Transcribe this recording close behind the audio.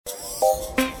What's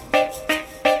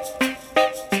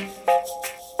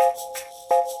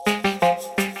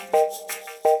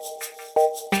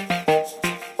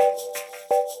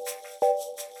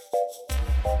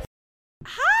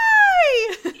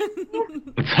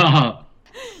up?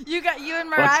 You and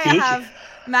Mariah have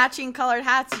matching colored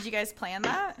hats. Did you guys plan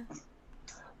that?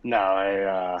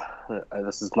 No,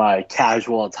 this is my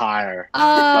casual attire.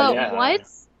 What?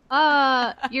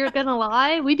 You're gonna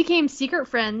lie? We became secret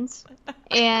friends,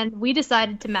 and we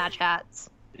decided to match hats.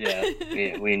 Yeah,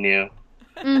 we knew.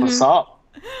 Mhm. What's up?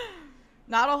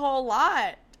 Not a whole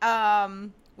lot.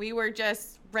 We were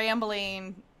just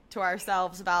rambling to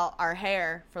ourselves about our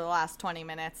hair for the last 20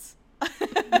 minutes.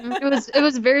 It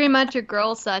was very much a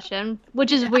girl session,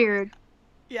 which is weird.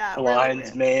 Yeah. The really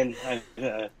lion's weird. mane.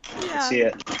 I see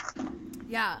it.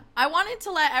 Yeah. I wanted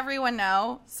to let everyone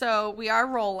know, so we are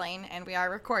rolling and we are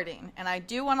recording, and I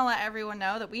do want to let everyone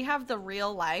know that we have the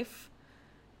real life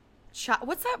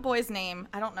what's that boy's name?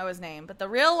 I don't know his name, but the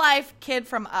real life kid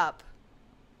from Up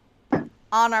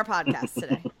on our podcast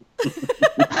today.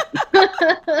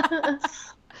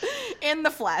 In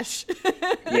the flesh.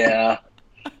 Yeah.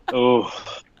 Oh,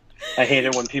 I hate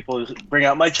it when people bring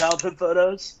out my childhood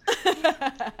photos.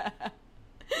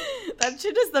 That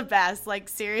shit is the best. Like,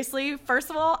 seriously, first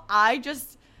of all, I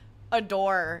just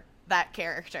adore that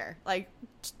character. Like,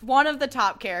 one of the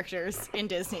top characters in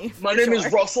Disney. My name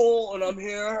is Russell, and I'm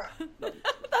here.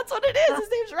 That's what it is. His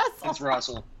name's Russell. It's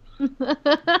Russell. That's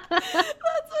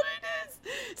what it is.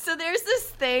 So there's this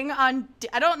thing on,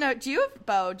 I don't know, do you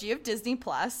have Disney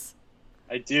Plus?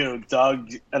 I do.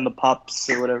 Doug and the Pups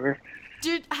or whatever.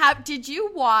 Did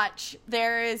you watch,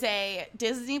 there is a,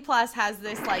 Disney Plus has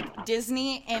this, like,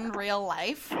 Disney in real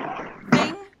life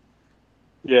thing?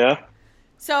 Yeah.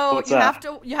 So What's you that?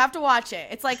 have to watch it.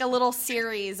 It's like a little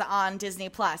series on Disney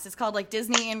Plus. It's called like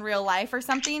Disney in Real Life or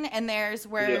something. And there's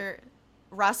where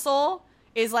Russell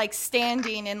is like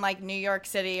standing in like New York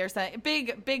City or something.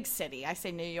 Big city. I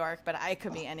say New York, but I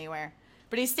could be anywhere.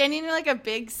 But he's standing in like a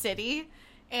big city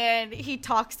and he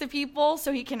talks to people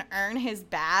so he can earn his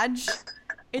badge.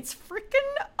 It's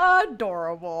freaking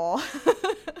adorable.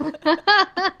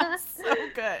 So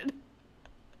good.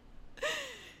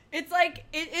 It's like,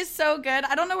 it is so good.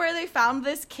 I don't know where they found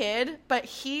this kid, but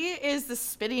he is the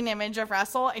spitting image of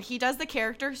Russell, and he does the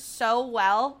character so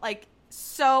well. Like,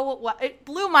 so well. It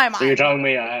blew my mind. So you're telling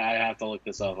me I have to look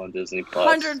this up on Disney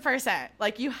Plus? 100%.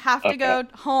 Like, you have to go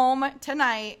home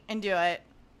tonight and do it.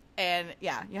 And,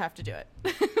 yeah, you have to do it.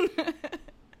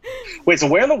 Wait, so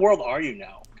where in the world are you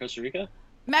now? Costa Rica?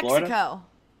 Mexico. Florida?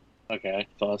 Okay,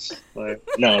 close.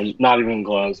 No, not even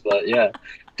close, but yeah.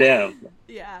 Damn.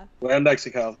 Yeah. Where in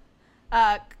Mexico?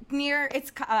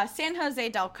 It's San Jose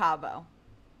del Cabo.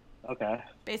 Okay.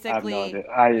 Basically. I have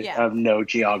no idea. I have no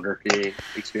geography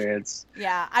experience.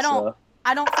 Yeah, I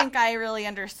don't think I really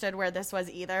understood where this was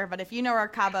either, but if you know where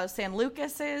Cabo San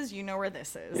Lucas is, you know where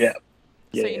this is. Yeah.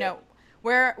 So you know,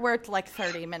 we're like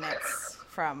 30 minutes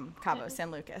from Cabo San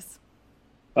Lucas.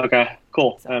 Okay,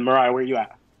 cool. So. Mariah, where are you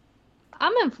at?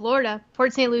 I'm in Florida,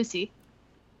 Port St. Lucie.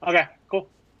 Okay, cool.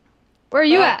 Where are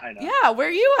you at? I know. Yeah, where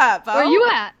are you at, Bo? Where are you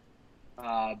at?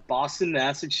 Boston,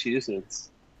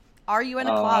 Massachusetts. Are you in a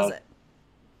closet?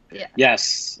 Yeah.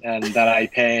 Yes, and that I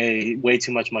pay way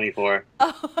too much money for.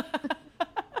 Oh.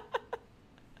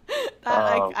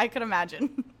 I could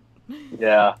imagine.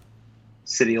 Yeah.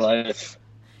 City life.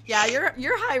 Yeah,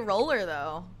 you're high roller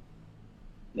though.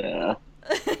 Yeah.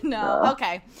 No.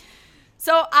 Okay.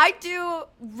 So I do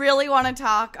really want to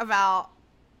talk about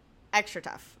Extra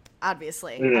Tough,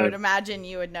 obviously. Mm-hmm. I would imagine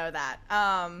you would know that.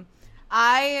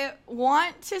 I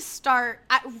want to start,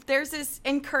 there's this,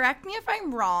 and correct me if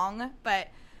I'm wrong, but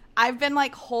I've been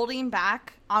like holding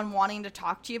back on wanting to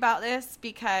talk to you about this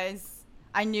because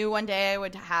I knew one day I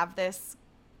would have this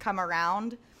come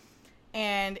around.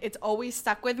 And it's always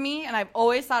stuck with me, and I've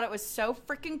always thought it was so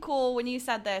freaking cool when you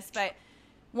said this, but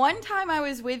one time I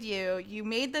was with you, you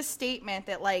made the statement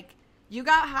that, like, you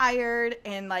got hired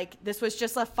and, like, this was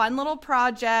just a fun little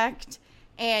project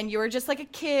and you were just, like, a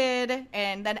kid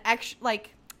and then,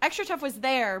 Extra Tough was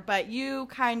there, but you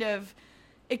kind of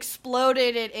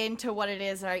exploded it into what it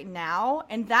is right now.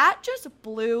 And that just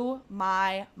blew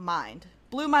my mind.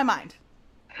 Blew my mind.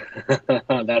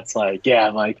 That's like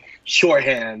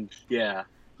shorthand. Yeah.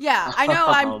 Yeah, I know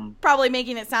I'm probably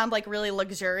making it sound like really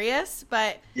luxurious,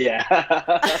 but yeah.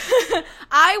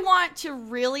 I want to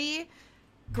really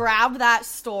grab that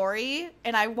story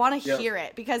and I want to hear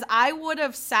it because I would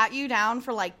have sat you down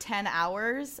for like 10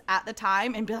 hours at the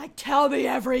time and be like, tell me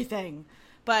everything.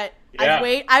 But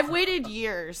I've waited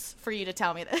years for you to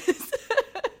tell me this.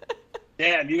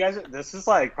 Damn, you guys! This is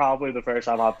like probably the first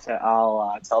time I'll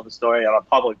tell the story on a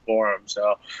public forum.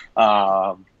 So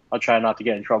I'll try not to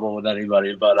get in trouble with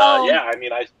anybody. But yeah, I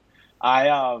mean,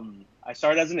 I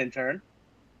started as an intern,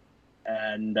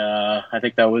 and I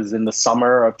think that was in the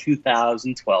summer of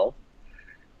 2012.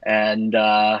 And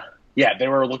yeah, they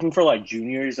were looking for like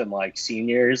juniors and like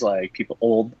seniors, like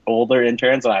people older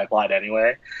interns, and I applied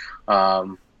anyway.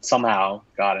 Somehow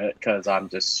got it because I'm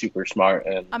just super smart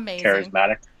and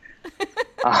charismatic.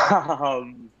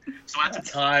 So at the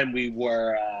time we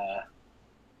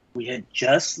had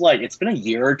just like, it's been a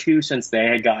year or two since they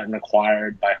had gotten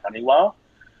acquired by Honeywell.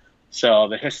 So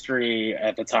the history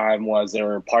at the time was they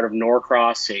were part of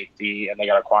Norcross Safety and they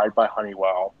got acquired by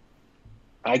Honeywell.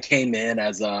 I came in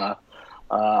as a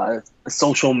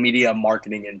social media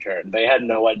marketing intern. They had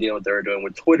no idea what they were doing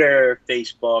with Twitter,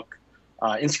 Facebook.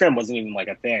 Instagram wasn't even like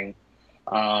a thing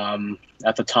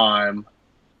at the time.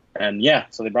 And yeah,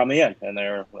 so they brought me in, and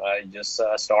I just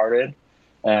started,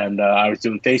 and I was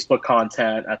doing Facebook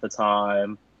content at the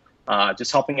time,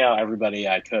 just helping out everybody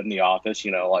I could in the office.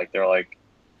 You know, like they're like,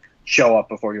 show up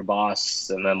before your boss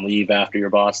and then leave after your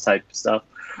boss type stuff.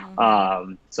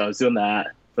 Mm-hmm. So I was doing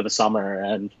that for the summer,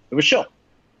 and it was chill.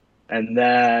 And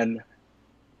then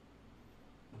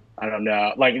I don't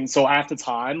know, like, so at the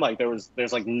time, like there's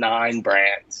like 9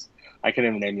 brands. I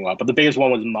couldn't even name you up, but the biggest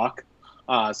one was Muck.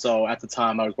 So at the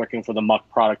time I was working for the Muck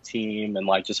product team and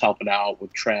like just helping out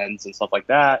with trends and stuff like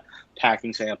that,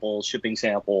 packing samples, shipping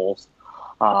samples.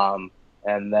 And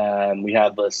then we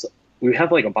had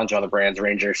like a bunch of other brands,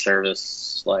 Ranger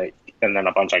Service, like, and then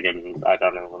a bunch I don't even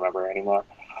remember anymore.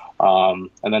 And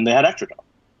then they had Extra Tough.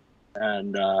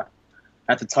 And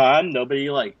at the time, nobody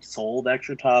like sold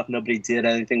Extra Tough. Nobody did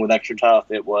anything with Extra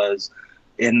Tough. It was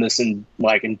in this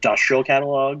industrial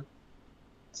catalog.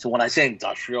 So when I say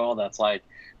industrial, that's like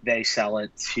they sell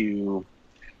it to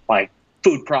like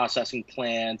food processing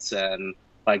plants, and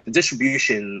like the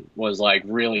distribution was like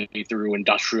really through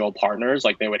industrial partners.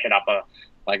 Like they would hit up a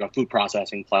food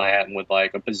processing plant with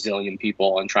like a bazillion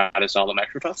people and try to sell them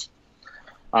Extra Tough.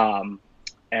 And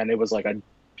it was like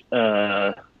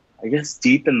I guess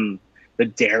deep in the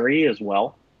dairy as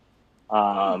well.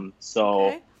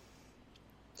 So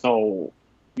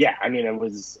yeah, I mean, it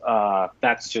was,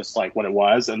 that's just like what it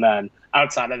was. And then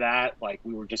outside of that, like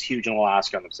we were just huge in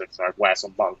Alaska in the Pacific Northwest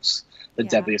amongst the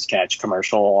deadliest catch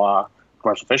commercial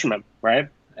fishermen. Right.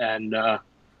 And, I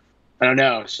don't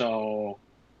know. So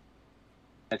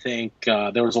I think,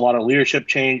 there was a lot of leadership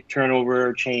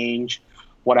turnover,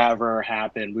 whatever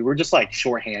happened. We were just like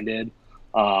shorthanded.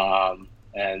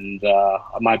 And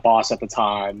my boss at the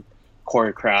time,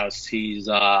 Corey Krause, he's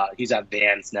at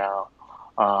Vans now.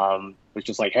 Was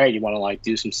just like, hey, you want to like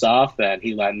do some stuff? And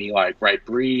he let me like write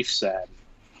briefs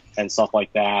and stuff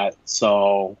like that.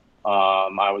 So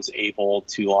I was able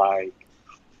to like,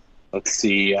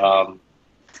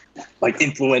 like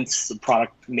influence the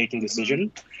product making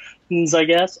decisions, I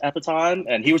guess, at the time.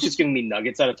 And he was just giving me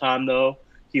nuggets at a time, though.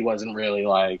 He wasn't really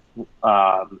like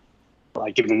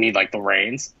giving me like the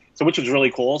reins. So which was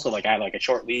really cool. So like I had like a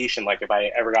short leash, and like if I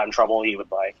ever got in trouble, he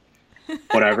would like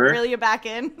whatever. Reel you back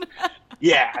in.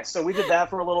 Yeah, so we did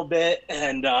that for a little bit,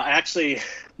 and actually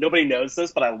nobody knows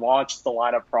this, but I launched the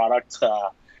line of product.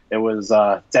 It was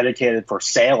dedicated for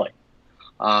sailing.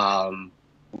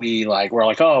 We're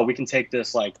like, oh, we can take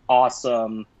this like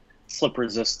awesome slip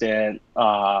resistant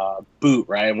boot,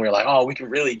 right? And we were like, oh, we can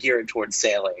really gear it towards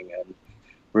sailing and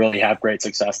really have great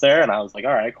success there. And I was like,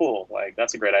 all right, cool, like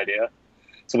that's a great idea.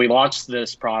 So we launched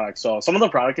this product. So some of the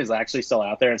product is actually still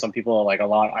out there, and some people like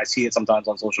I see it sometimes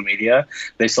on social media.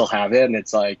 They still have it, and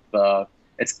it's like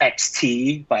it's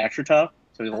XT by Extra Tough.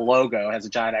 So the logo has a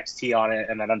giant XT on it,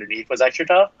 and then underneath was Extra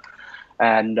Tough.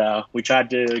 And we tried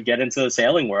to get into the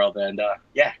sailing world, and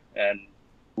yeah, and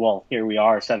well, here we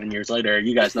are 7 years later.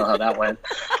 You guys know how that went.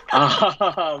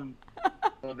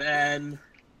 So then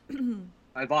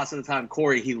my boss at the time,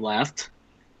 Corey, he left.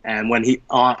 And when he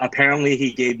apparently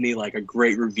he gave me like a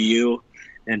great review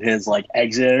in his like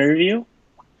exit interview.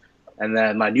 And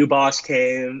then my new boss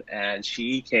came, and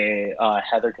she came,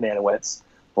 Heather Kananowitz,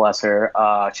 bless her.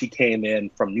 She came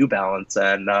in from New Balance,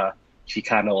 and she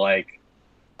kind of like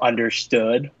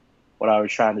understood what I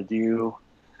was trying to do.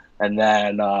 And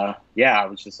then, yeah, I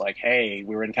was just like, hey,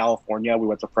 we were in California. We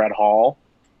went to Fred Hall.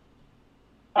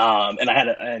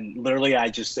 And literally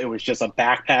it was just a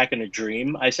backpack and a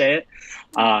dream, I say it.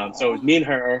 So it was me and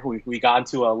her, we got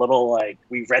into a little, like,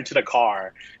 we rented a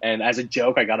car, and as a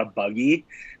joke, I got a buggy,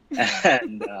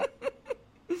 and,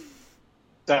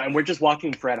 and we're just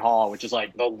walking Fred Hall, which is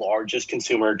like the largest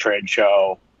consumer trade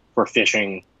show for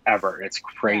fishing ever. It's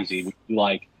crazy. Yes.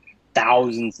 Like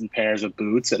thousands of pairs of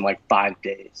boots in like 5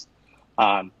 days.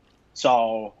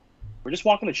 So we're just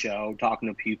walking the show, talking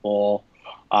to people,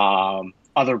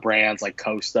 other brands like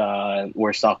Costa and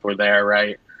where stuff were there,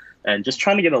 right? And just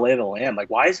trying to get a lay of the land. Like,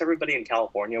 why is everybody in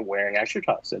California wearing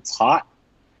XtraTufs? It's hot,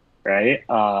 right?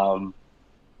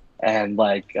 And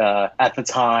like at the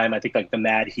time, I think like the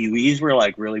Mad Hueys were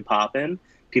like really popping.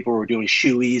 People were doing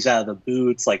shoeies out of the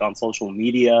boots, like on social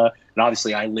media. And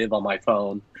obviously I live on my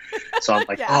phone. So I'm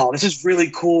like, Yeah. oh, this is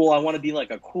really cool. I want to be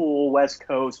like a cool West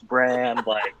Coast brand,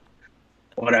 like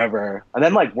whatever. And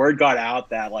then like word got out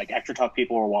that like XtraTuf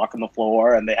people were walking the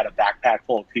floor and they had a backpack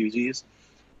full of koozies.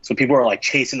 So people were like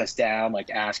chasing us down, like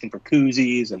asking for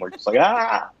koozies. And we're just like,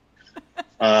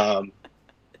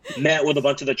 met with a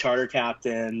bunch of the charter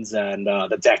captains and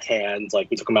the deckhands. Like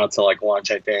we took them out to like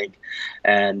lunch, I think,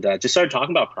 and just started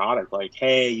talking about product. Like,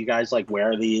 hey, you guys like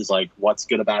wear these? Like, what's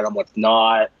good about them? What's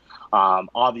not?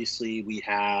 Obviously, we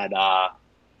had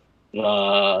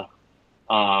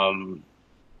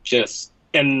just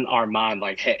in our mind,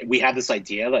 like, hey, we had this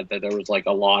idea that there was like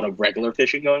a lot of regular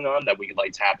fishing going on that we could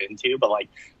like tap into, but like,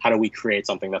 how do we create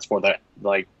something that's for the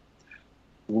like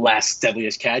less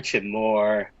deadliest catch and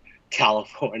more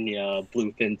California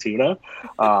bluefin tuna?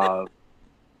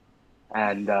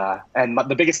 And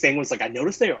the biggest thing was like I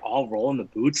noticed they were all rolling the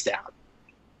boots down.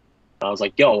 I was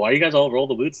like, yo, why do you guys all roll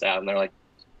the boots down? And they're like,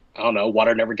 I don't know,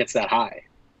 water never gets that high.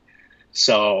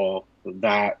 So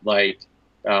that like,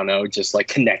 I don't know, just like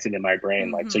connected in my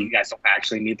brain. Like, so you guys don't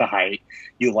actually need the height.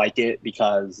 You like it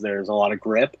because there's a lot of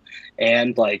grip.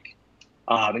 And like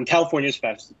in California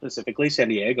specifically, San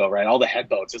Diego, right? All the head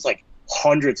boats, there's like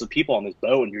hundreds of people on this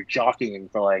boat and you're jockeying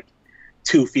for like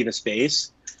 2 feet of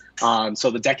space. So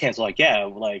the deckhands are like, yeah,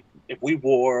 like if we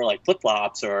wore like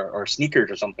flip-flops or sneakers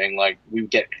or something, like we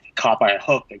would get caught by a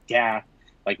hook, a gaff.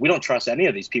 Like we don't trust any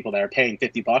of these people that are paying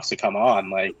 $50 to come on.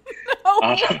 Like,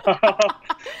 I'm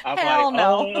Hell like,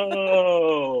 no.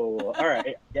 oh, all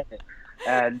right, get it.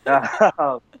 And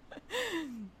so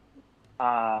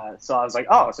I was like,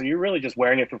 oh, so you're really just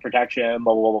wearing it for protection,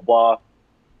 blah blah blah blah.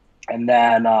 And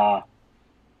then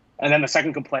the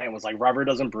second complaint was like rubber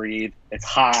doesn't breathe. It's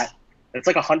hot. It's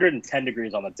like 110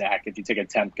 degrees on the deck if you take a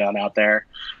temp gun out there,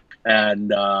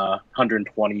 and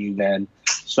 120 even.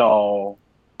 So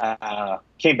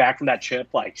came back from that trip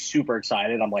like super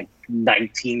excited. I'm like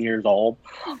 19 years old.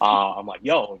 I'm like,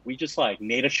 yo, if we just like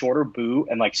made a shorter boot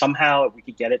and like somehow if we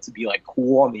could get it to be like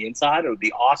cool on the inside, it would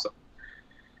be awesome.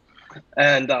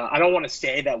 And I don't want to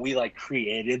say that we like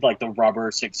created like the rubber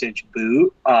 6-inch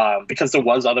boot because there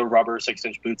was other rubber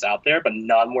 6-inch boots out there, but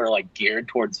none were like geared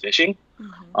towards fishing.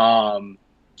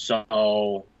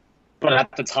 But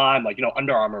at the time, like, you know,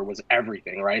 Under Armour was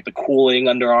everything, right? The cooling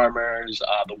Under Armours,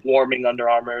 the warming Under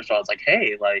Armours. So I was like,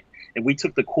 hey, like if we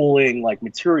took the cooling like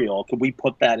material, could we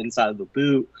put that inside of the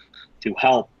boot to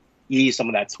help ease some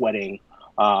of that sweating?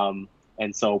 And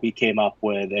so we came up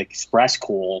with Express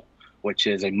Cool, which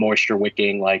is a moisture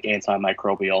wicking, like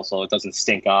antimicrobial, so it doesn't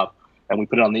stink up. And we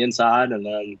put it on the inside, and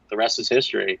then the rest is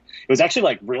history. It was actually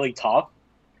like really tough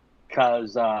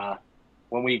because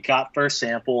when we got first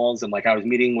samples and like I was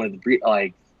meeting with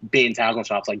like bait and tackle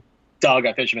shops like Doug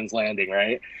at Fisherman's Landing,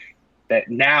 right? That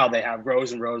now they have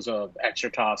rows and rows of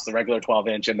XtraTufs, the regular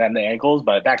 12-inch, and then the ankles.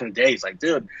 But back in the day, it's like,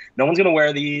 dude, no one's gonna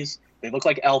wear these. They look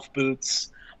like elf boots.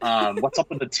 What's up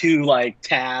with the 2 like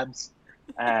tabs?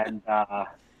 And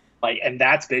and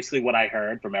that's basically what I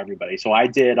heard from everybody. So I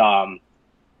did. So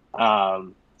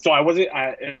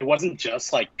it wasn't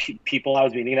just like people I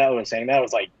was meeting that was saying that. It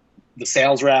was like the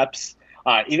sales reps,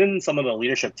 even some of the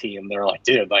leadership team. They're like,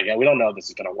 dude, like we don't know if this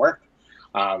is gonna work.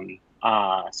 I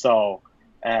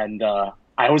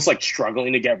was like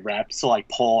struggling to get reps to like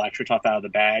pull XtraTuf out of the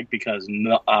bag because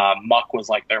Muck was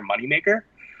like their moneymaker.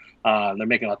 They're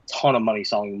making a ton of money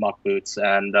selling Muck boots,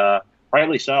 and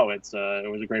rightly so. It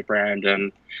was a great brand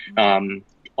and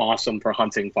awesome for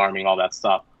hunting, farming, all that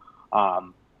stuff.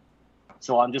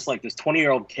 So I'm just like this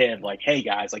 20-year-old kid, like, hey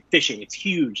guys, like fishing, it's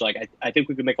huge. Like I think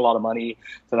we could make a lot of money.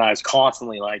 So then I was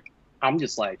constantly like, I'm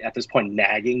just like at this point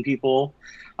nagging people,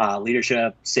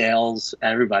 leadership, sales,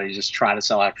 everybody just trying to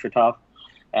sell XtraTuf.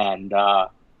 And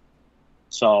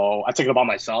so I took it upon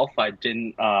myself. I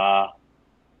didn't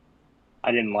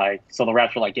like, so the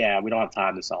reps were like, yeah, we don't have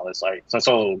time to sell this. Like,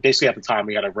 so basically at the time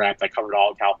we had a rep that covered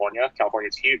all of California.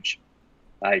 California's huge.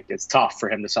 Like it's tough for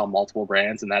him to sell multiple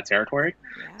brands in that territory.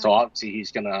 Yeah. So obviously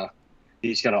he's gonna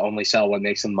only sell what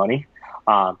makes him money.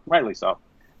 Rightly so.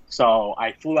 So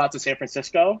I flew out to San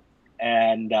Francisco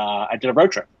and I did a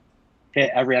road trip. Hit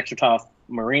every XtraTuf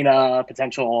marina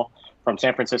potential from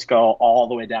San Francisco all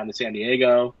the way down to San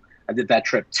Diego. I did that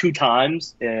trip 2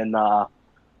 times in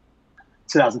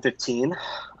 2015.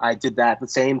 I did the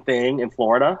same thing in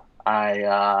Florida.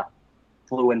 I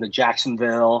flew into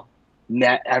Jacksonville,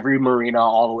 met every marina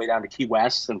all the way down to Key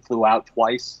West, and flew out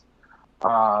twice.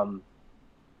 But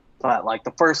like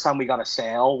the first time we got a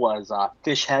sail was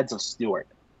Fish Heads of Stewart.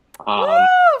 Woo!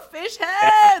 Fish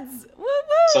Heads! Woo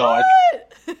woo! So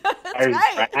That's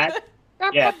right.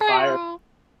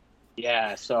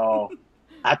 Yeah, so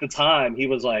at the time he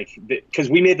was like, because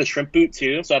we made the shrimp boot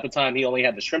too. So at the time he only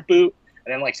had the shrimp boot,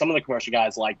 and then like some of the commercial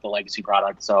guys liked the legacy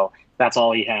product, so that's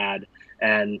all he had.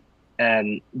 And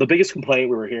the biggest complaint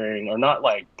we were hearing, or not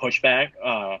like pushback,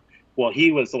 well,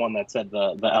 he was the one that said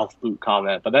the elf boot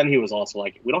comment, but then he was also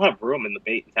like, we don't have room in the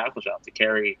bait and tackle shop to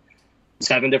carry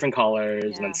 7 different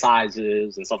colors and then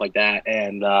sizes and stuff like that.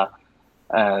 And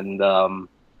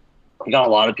we got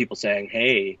a lot of people saying,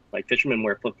 hey, like fishermen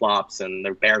wear flip-flops and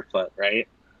they're barefoot, right?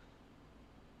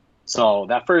 So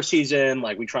that first season,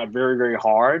 like we tried very, very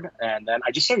hard, and then I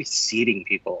just started seeding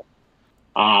people.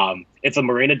 If the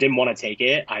marina didn't want to take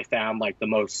it, I found like the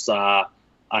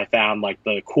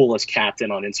coolest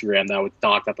captain on Instagram that was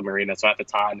docked at the marina. So at the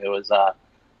time it was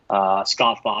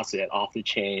Scott Fawcett, off the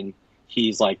chain.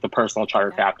 He's like the personal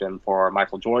charter captain for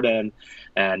Michael Jordan.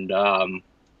 And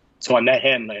so I met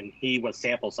him, and he was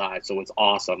sample size, so it's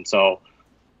awesome. So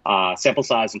sample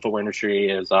size in footwear industry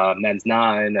is men's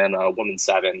 9 and women's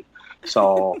 7.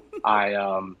 So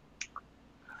I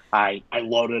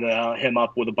loaded him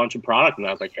up with a bunch of product, and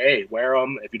I was like, hey, wear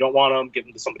them. If you don't want them, give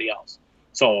them to somebody else.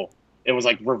 So it was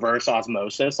like reverse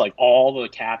osmosis. Like all the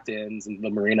captains and the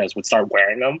marinas would start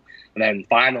wearing them. And then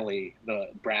finally the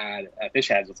Brad at Fish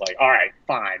Heads was like, all right,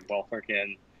 fine. We'll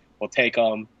take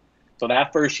them. So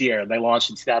that first year, they launched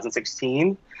in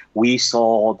 2016. We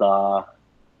sold,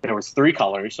 there was 3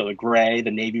 colors. So the gray,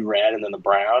 the navy red, and then the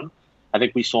brown. I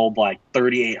think we sold like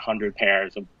 3,800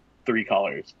 pairs of 3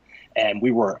 colors. And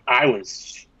I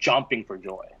was jumping for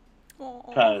joy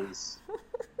because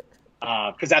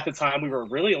at the time we were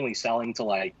really only selling to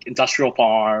like industrial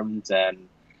farms and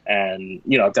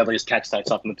deadliest catch type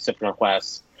stuff in the Pacific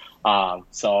Northwest.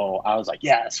 So I was like,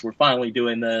 yes, we're finally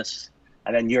doing this.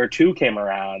 And then year 2 came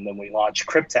around, and we launched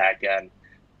Cryptek,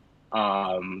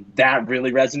 and that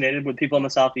really resonated with people in the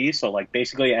Southeast. So like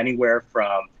basically anywhere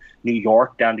from New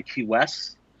York down to Key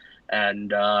West,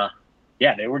 and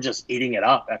they were just eating it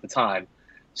up at the time.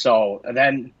 So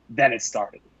then it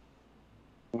started.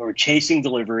 We were chasing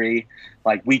delivery.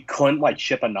 Like we couldn't like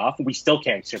ship enough. We still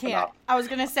can't ship enough. I was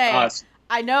gonna say,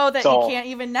 I know that you can't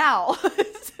even now.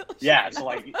 So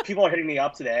like people are hitting me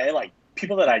up today, like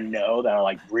people that I know that are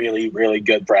like really, really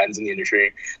good friends in the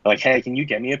industry. They're like, hey, can you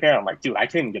get me a pair? I'm like, dude, I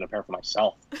can't even get a pair for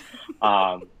myself.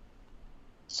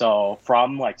 So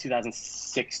from like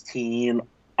 2016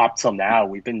 up till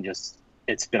now,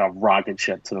 it's been a rocket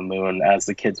ship to the moon, as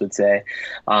the kids would say.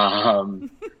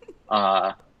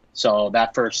 So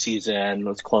that first season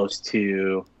was close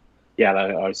to,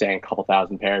 I was saying a couple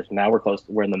thousand pairs. Now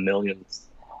we're in the millions.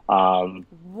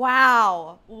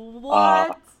 Wow.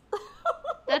 What?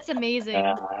 That's amazing.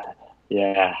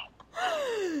 Yeah.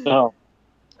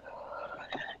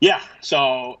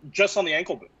 So just on the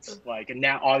ankle boots, like, and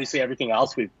now obviously everything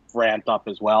else we've ramped up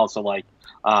as well. So like,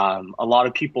 a lot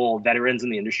of people, veterans in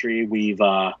the industry,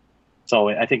 so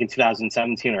I think in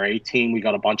 2017 or 18, we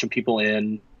got a bunch of people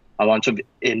in, a bunch of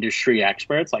industry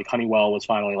experts. Like Honeywell was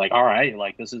finally like, all right,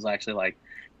 like this is actually like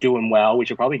doing well. We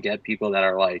should probably get people that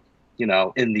are like,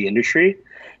 in the industry.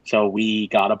 So we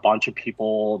got a bunch of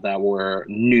people that were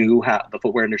new the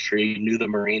footwear industry, knew the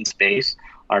marine space.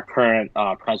 Our current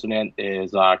president is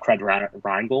Craig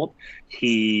Reingold.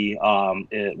 He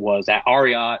was at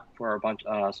Ariat for a bunch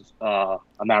amount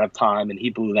of time, and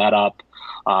he blew that up.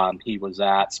 He was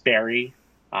at Sperry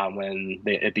when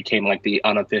it became like the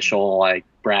unofficial like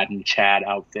Brad and Chad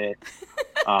outfit.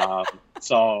 And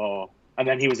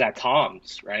then he was at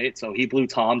Tom's, right? So he blew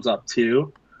Tom's up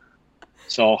too.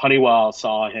 So Honeywell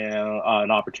saw him an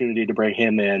opportunity to bring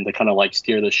him in to kind of like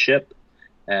steer the ship,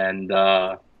 and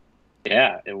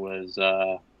it was.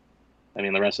 The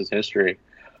rest is history.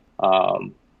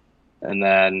 And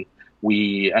then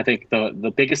I think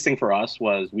the biggest thing for us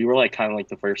was we were like kind of like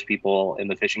the first people in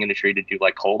the fishing industry to do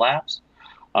like collabs.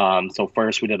 So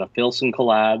first we did a Filson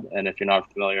collab, and if you're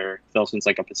not familiar, Filson's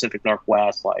like a Pacific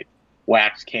Northwest like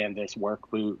wax canvas work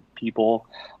boot people.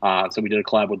 So we did a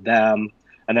collab with them.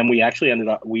 And then we actually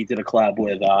we did a collab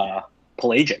with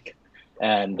Pelagic,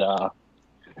 and I'm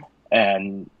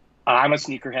a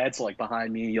sneakerhead, so like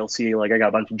behind me you'll see like I got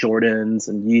a bunch of Jordans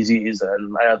and Yeezys,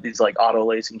 and I have these like auto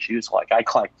lacing shoes. So, like I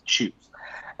collect shoes,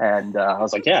 and I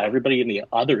was like, yeah, everybody in the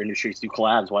other industries do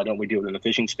collabs. Why don't we do it in the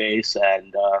fishing space?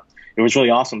 And it was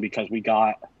really awesome because we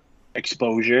got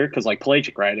exposure because like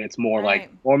pelagic, right? It's more like Right.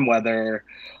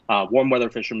 warm weather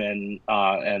fishermen,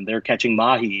 and they're catching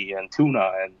mahi and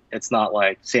tuna, and it's not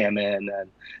like salmon and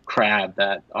crab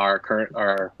that our current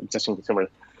our just what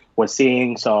was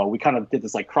seeing. So we kind of did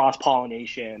this like cross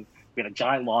pollination. We had a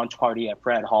giant launch party at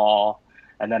Fred Hall.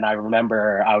 And then I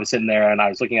remember I was sitting there and I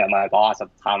was looking at my boss at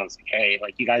the time. I was like, "Hey,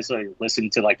 like you guys are listening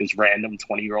to like this random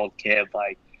 20-year-old kid,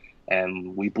 like,"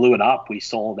 and we blew it up. We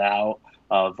sold out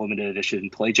of limited edition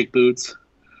pelagic boots.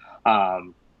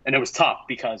 And it was tough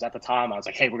because at the time I was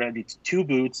like, "Hey, we're gonna do 2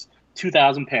 boots,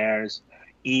 2,000 pairs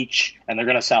each, and they're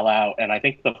gonna sell out." And I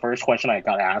think the first question I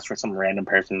got asked for some random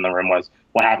person in the room was,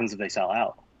 "What happens if they sell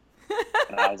out?"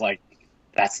 And I was like,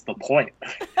 "That's the point."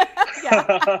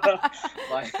 Yeah.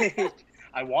 Like,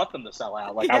 I want them to sell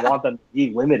out. Like, Yeah. I want them to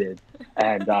be limited.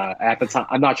 And at the time,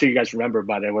 I'm not sure you guys remember,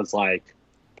 but it was like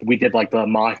we did like the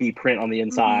mahi print on the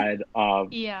inside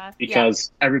Yeah.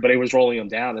 because everybody was rolling them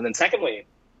down. And then secondly,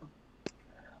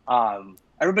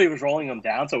 everybody was rolling them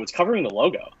down, so it's covering the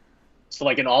logo. So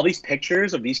like in all these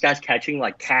pictures of these guys catching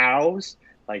like cows,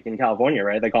 like in California,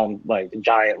 right? They call them like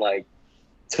giant like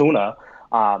tuna.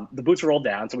 The boots were rolled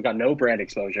down, so we got no brand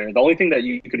exposure. The only thing that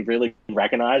you could really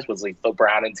recognize was like the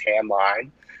brown and tan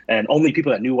line, and only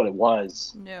people that knew what it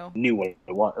was No. knew what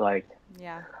it was. Like,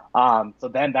 Yeah. so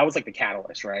then that was like the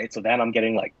catalyst, right? So then I'm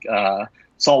getting like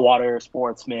Saltwater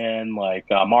Sportsman, like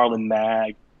Marlin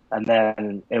Mag, and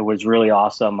then it was really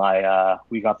awesome.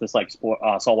 We got this like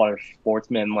Saltwater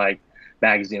Sportsman like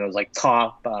magazine. It was like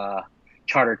top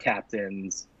charter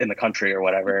captains in the country or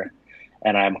whatever,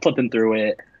 and I'm flipping through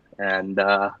it. And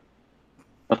the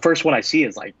first one I see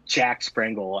is like Jack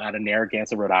Springle out of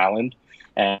Narragansett, Rhode Island,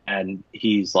 and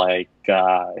he's like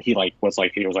he was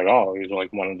like oh, he's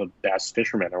like one of the best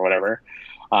fishermen or whatever,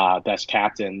 best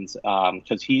captains,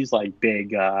 because he's like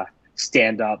big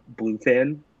stand up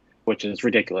bluefin, which is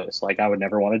ridiculous. Like I would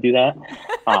never want to do that.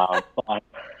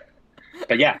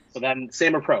 But yeah, so then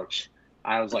same approach.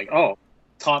 I was like, oh,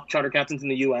 top charter captains in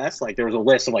the U.S. Like there was a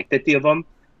list of like 50 of them.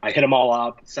 I hit them all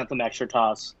up, sent them extra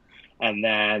toss. And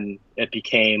then it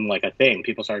became like a thing.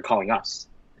 People started calling us,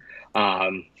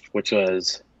 which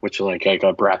was like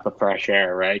a breath of fresh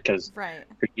air, right? Because Right.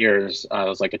 for years I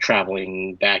was like a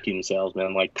traveling vacuum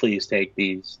salesman. Like, please take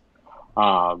these.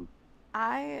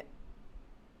 I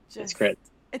It's just great.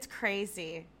 it's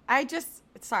crazy.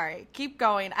 Sorry, keep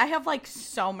going. I have like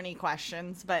so many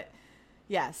questions, but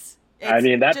yes. I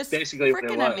mean, that's just basically what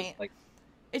it freaking was. amazing. Like,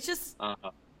 It's just uh,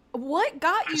 what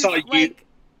got I you saw you- like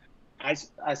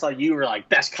I saw you were like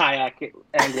best kayak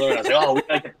angler, and I was like, oh, we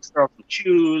gotta get this girl some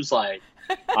shoes. Like,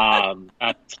 at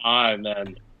the time,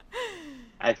 and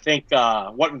I think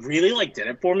what really like did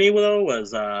it for me though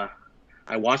was I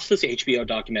watched this HBO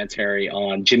documentary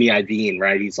on Jimmy Iovine,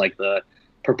 right? He's like the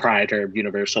proprietor of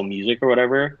Universal Music or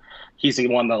whatever. He's the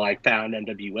one that like found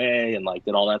NWA and like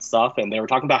did all that stuff. And they were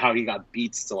talking about how he got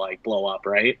Beats to like blow up,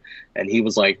 right? And he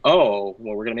was like, oh,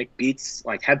 well, we're gonna make Beats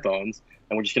like headphones,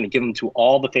 and we're just gonna give them to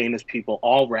all the famous people,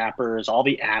 all rappers, all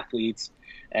the athletes.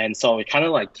 And so it kind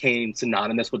of like came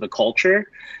synonymous with the culture.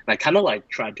 And I kind of like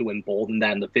tried to embolden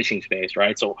that in the fishing space,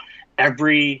 right? So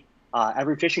every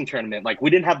fishing tournament, like we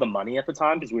didn't have the money at the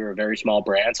time because we were a very small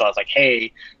brand. So I was like,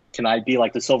 hey, can I be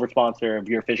like the silver sponsor of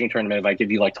your fishing tournament if I give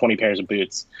you like 20 pairs of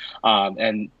boots?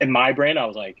 And in my brain, I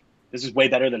was like, this is way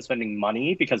better than spending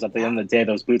money because at the end of the day,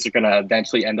 those boots are going to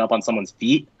eventually end up on someone's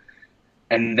feet.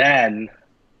 And then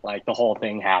like the whole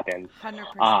thing happened.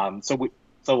 100%?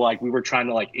 So like we were trying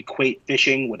to like equate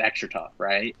fishing with extra tough,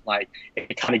 right? Like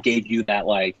it kind of gave you that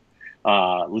like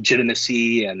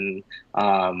legitimacy and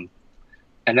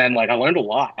then like I learned a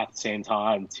lot at the same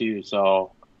time too.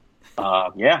 So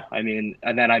yeah, I mean,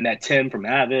 and then I met Tim from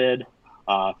Avid,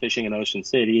 fishing in Ocean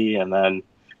City, and then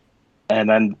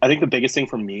I think the biggest thing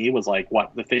for me was like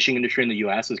what the fishing industry in the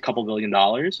U.S. is a couple $2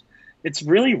 billion. It's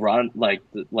really run like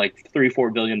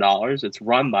 $3-4 billion. It's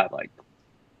run by like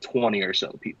 20 or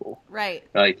so people. Right.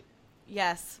 Like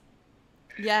Yes.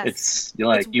 it's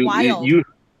like It's wild.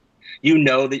 you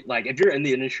know that like if you're in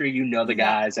the industry, you know the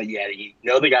guys at Yeti,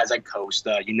 you know the guys at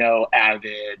Costa, you know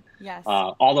Avid, Yes.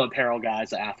 all the apparel guys,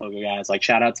 the AFO guys. Like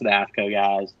shout out to the AFCO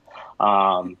guys.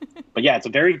 But yeah, it's a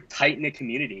very tight knit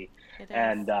community. It is.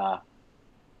 And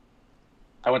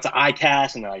I went to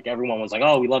ICAST and like everyone was like,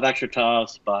 oh, we love extra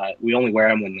toughs, but we only wear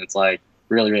them when it's like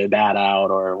really really bad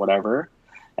out or whatever.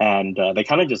 And they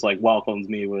kind of just like welcomed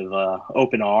me with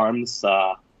open arms.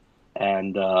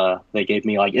 And they gave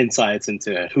me like insights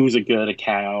into who's a good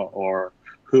account or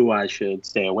who I should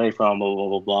stay away from, blah, blah,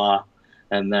 blah, blah.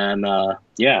 And then,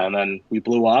 and then we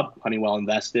blew up. Honeywell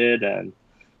invested. And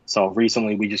so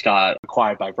recently we just got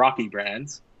acquired by Rocky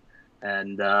Brands.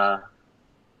 And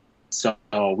So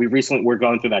we're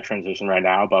going through that transition right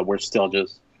now, but we're still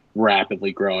just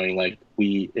rapidly growing. Like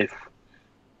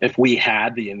if we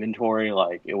had the inventory,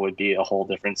 like it would be a whole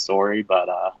different story. But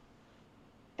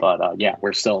yeah,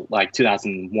 we're still like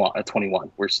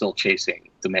 2021. We're still chasing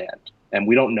demand, and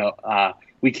we don't know.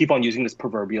 We keep on using this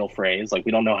proverbial phrase, like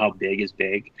we don't know how big is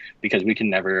big because we can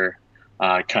never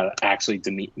kind of actually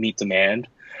meet demand.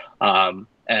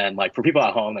 And like for people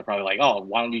at home, they're probably like, "Oh,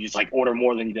 why don't you just like order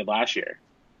more than you did last year?"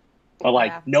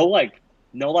 But no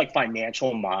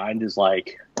financial mind is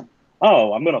like,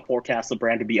 "Oh, I'm gonna forecast the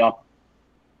brand to be up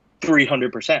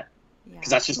 300%." Because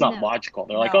that's just not logical.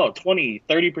 They're like, oh, 20,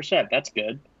 30%, that's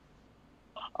good.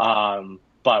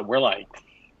 But we're like,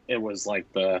 it was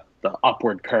like the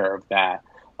upward curve that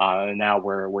now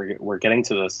we're getting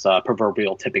to this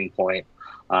proverbial tipping point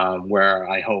where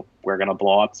I hope we're gonna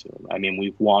blow up soon. I mean,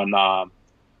 we've won.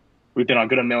 We've been on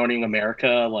Good Morning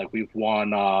America. Like we've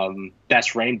won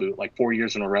Best Rain Boot like 4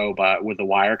 years in a row, but with the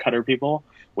Wirecutter people,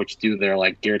 which do their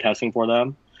like gear testing for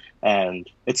them. And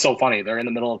it's so funny. They're in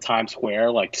the middle of Times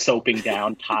Square, like soaping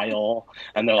down tile,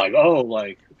 and they're like, "Oh,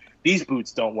 like these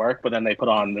boots don't work." But then they put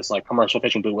on this like commercial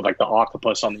fishing boot with like the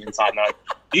octopus on the inside, and they're like,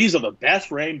 "These are the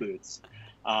best rain boots."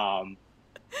 And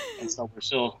so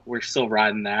we're still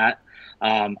riding that.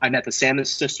 I met the Salmon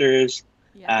Sisters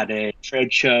at a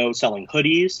trade show selling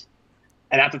hoodies,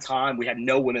 and at the time we had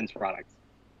no women's product.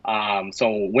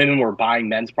 So women were buying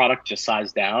men's product just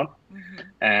size down,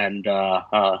 and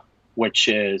which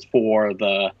is for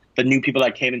the new people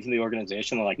that came into the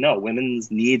organization. They're like, no,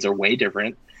 women's needs are way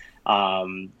different.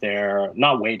 They're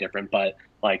not way different, but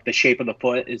like the shape of the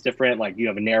foot is different. Like you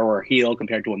have a narrower heel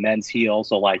compared to a men's heel.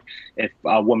 So like if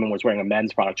a woman was wearing a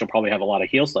men's product, she'll probably have a lot of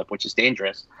heel slip, which is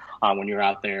dangerous when you're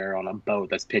out there on a boat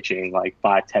that's pitching like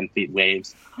 5-10 feet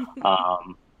waves.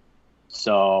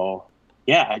 So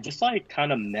yeah, I just like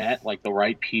kind of met like the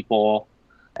right people,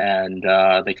 and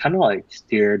they kind of like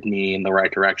steered me in the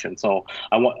right direction. So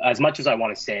as much as I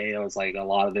want to say it was like a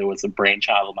lot of it was a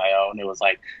brainchild of my own, it was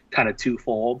like kind of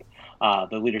twofold.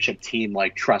 The leadership team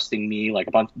like trusting me like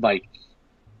a bunch, like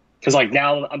because like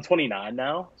now I'm 29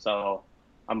 now, so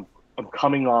I'm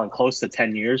coming on close to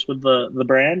 10 years with the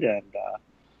brand. And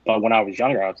but when I was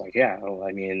younger, I was like, yeah, well,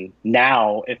 I mean,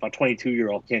 now if a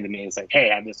 22-year-old came to me and said,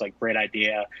 hey, I have this like great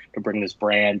idea to bring this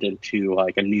brand into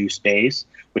like a new space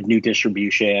with new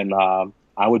distribution,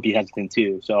 I would be hesitant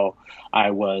too. So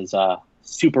I was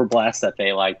super blessed that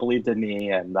they like believed in me,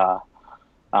 and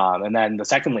then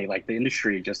secondly, like the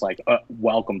industry just like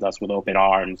welcomed us with open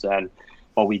arms. And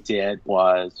what we did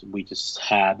was we just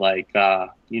had like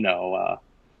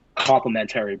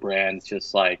complimentary brands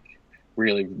just like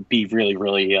really be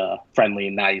really friendly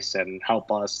and nice and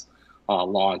help us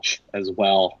launch as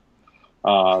well.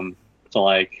 So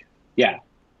like, yeah,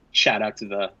 shout out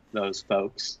to those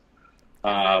folks.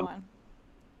 Everyone.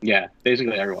 Yeah,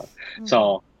 basically everyone.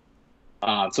 So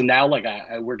now like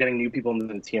we're getting new people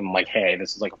into the team. I'm like, hey,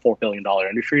 this is like a $4 billion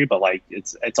industry, but like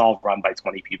it's all run by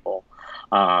 20 people.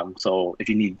 So if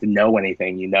you need to know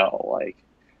anything, like,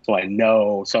 so I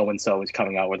know so-and-so is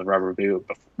coming out with a rubber boot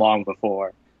long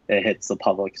before it hits the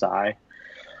public's eye.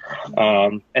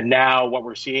 And now what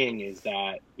we're seeing is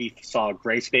that we saw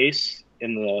gray space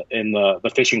in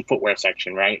the fishing footwear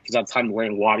section, right? Because at the time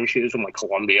wearing water shoes from like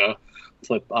Columbia,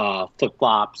 flip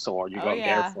flops, or you go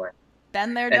barefoot.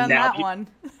 Been there, done that one.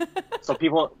 So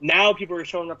people are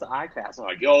showing up to ICAST and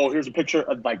like, yo, here's a picture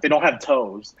of, like, they don't have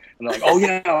toes, and they're like, oh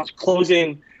yeah, I was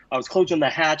closing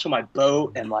the hatch on my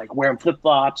boat and like wearing flip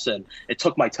flops and it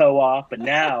took my toe off, but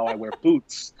now I wear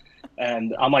boots.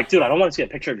 And I'm like, dude, I don't want to see a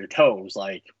picture of your toes,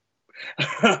 like.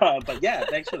 But yeah,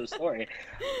 thanks for the story.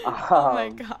 Oh my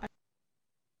god.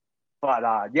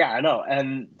 But yeah, I know.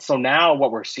 And so now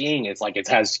what we're seeing is like it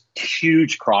has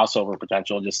huge crossover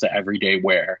potential just to everyday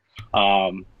wear.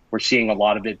 We're seeing a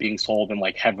lot of it being sold in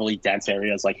like heavily dense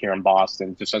areas like here in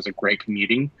Boston, just as a great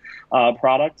commuting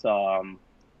product.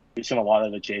 We've seen a lot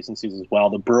of adjacencies as well.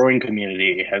 The brewing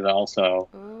community has also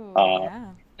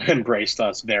embraced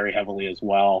us very heavily as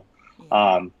well.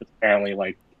 Apparently,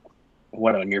 like,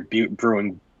 when you're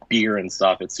brewing beer and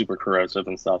stuff, it's super corrosive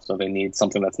and stuff, so they need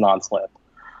something that's non-slip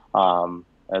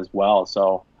as well.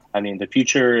 So, I mean, the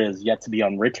future is yet to be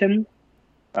unwritten.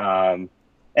 And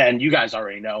you guys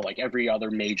already know, like, every other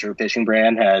major fishing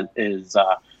brand is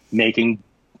making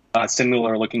a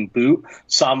similar-looking boot.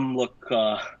 Some look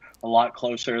a lot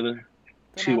closer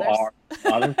to our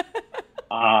others.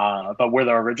 But we're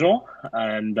the original,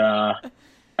 and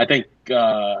I think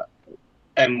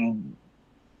and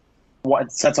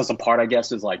what sets us apart, I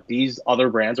guess, is like these other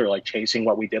brands are like chasing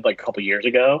what we did like a couple years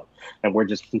ago, and we're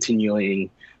just continuing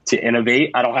to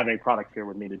innovate. I don't have any product here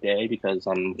with me today because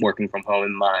I'm working from home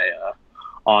in my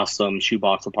awesome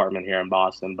shoebox apartment here in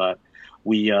Boston. But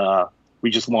we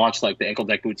just launched like the ankle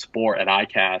deck boot sport at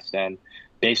ICAST, and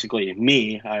basically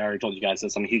I already told you guys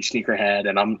this, I'm a huge sneakerhead,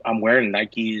 and I'm wearing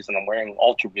Nikes and I'm wearing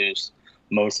Ultra Boost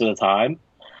most of the time,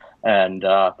 and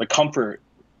the comfort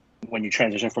when you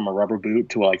transition from a rubber boot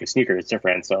to like a sneaker is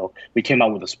different. So we came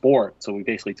out with a sport. So we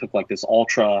basically took like this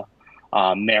ultra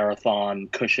marathon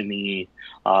cushiony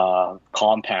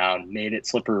compound, made it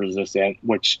slipper resistant,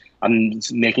 which I'm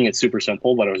making it super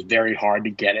simple, but it was very hard to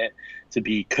get it to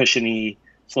be cushiony,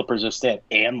 slipper resistant,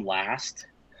 and last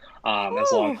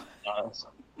as long as it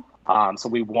does. So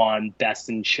we won Best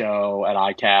in Show at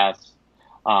ICAST,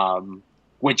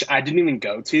 which I didn't even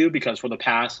go to because for the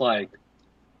past like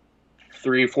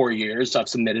 3 or 4 years, I've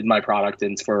submitted my product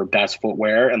in for best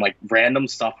footwear, and like random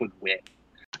stuff would win.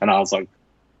 And I was like,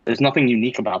 there's nothing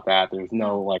unique about that. There's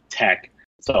no like tech.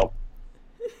 So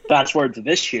fast forward to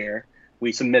this year,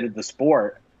 we submitted the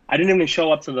sport. I didn't even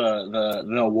show up to the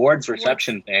awards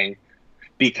reception thing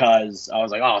because I was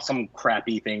like, oh, some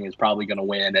crappy thing is probably going to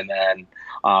win. And then,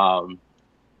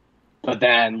 but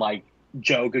then like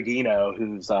Joe Gugino,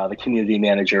 who's the community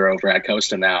manager over at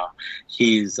Costa now,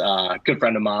 he's a good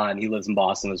friend of mine. He lives in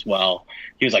Boston as well.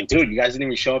 He was like, dude, you guys didn't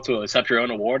even show up to accept your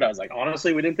own award. I was like,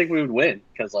 honestly, we didn't think we would win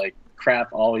because like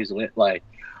crap always win. Like,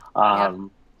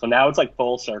 so now it's like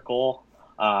full circle.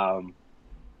 And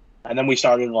then we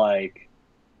started like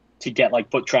to get like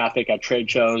foot traffic at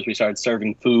trade shows. We started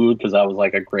serving food because that was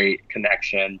like a great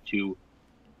connection to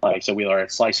like, so we were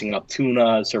slicing up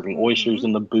tuna, serving oysters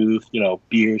in the booth, you know,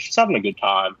 beers, just having a good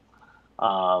time.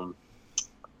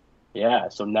 Yeah.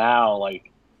 So now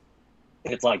like,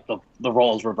 it's like the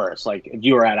roles reversed. Like if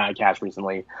you were at ICAST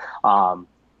recently,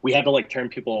 we had to like turn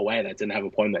people away that didn't have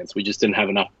appointments. We just didn't have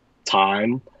enough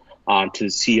time to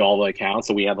see all the accounts.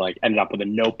 So we had like ended up with a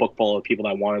notebook full of people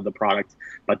that wanted the product,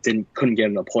 but couldn't get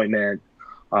an appointment.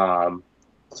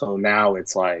 So now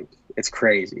it's like, it's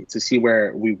crazy to see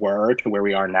where we were to where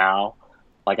we are now.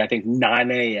 Like I think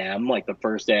 9 a.m., like the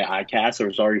first day at ICAST, there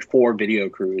was already 4 video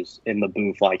crews in the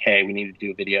booth. Like, hey, we need to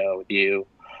do a video with you.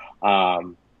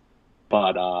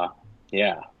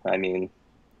 Yeah, I mean,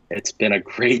 it's been a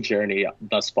great journey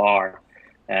thus far.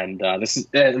 And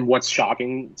and what's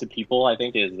shocking to people, I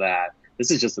think, is that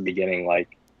this is just the beginning.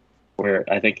 Like, where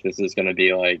I think this is going to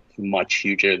be like much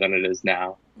huger than it is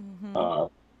now. Mm-hmm.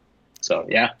 So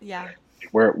yeah.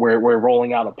 We're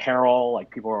rolling out apparel. Like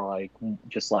people are like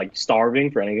just like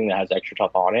starving for anything that has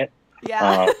XtraTuff on it.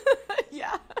 Yeah.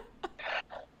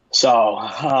 So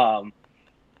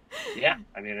yeah,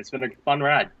 I mean, it's been a fun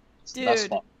ride.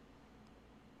 Dude,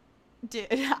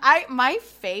 my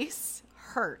face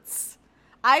hurts.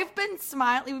 I've been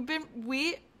smiling.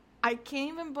 I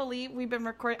can't even believe we've been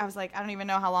recording. I was like, I don't even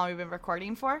know how long we've been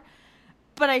recording for,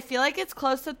 but I feel like it's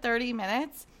close to 30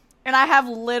 minutes, and I have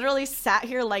literally sat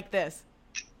here like this.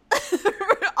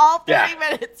 All 30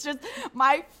 minutes, just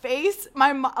my face,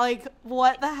 like,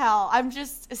 what the hell? I'm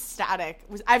just ecstatic.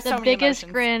 I have so many biggest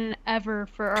emotions. Grin ever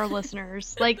for our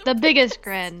listeners. Like, the biggest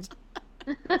grin.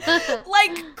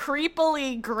 Like,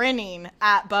 creepily grinning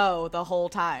at Bo the whole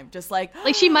time. Just like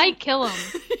she might kill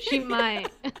him. She might.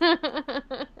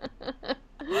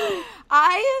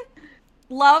 I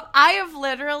have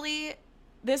literally,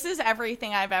 this is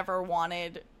everything I've ever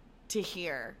wanted to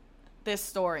hear. This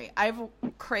story. I've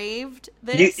craved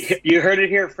this. You heard it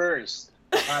here first.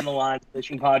 On the Line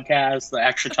Fishing Podcast, the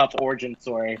XtraTuff origin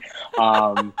story.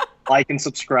 Like and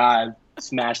subscribe.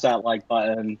 Smash that like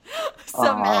button.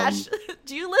 Smash.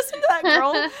 Do you listen to that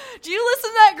girl? Do you listen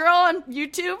to that girl on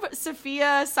YouTube,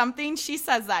 Sophia something? She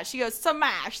says that. She goes,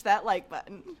 smash that like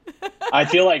button. I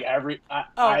feel like I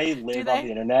live on the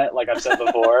internet, like I've said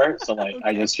before. So like, okay.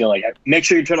 I just feel like, make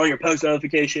sure you turn on your post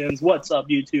notifications. What's up,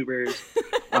 YouTubers?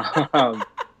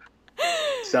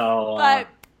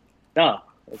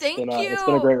 It's been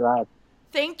a great ride.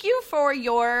 Thank you for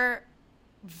your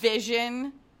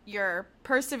vision, your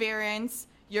perseverance,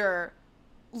 your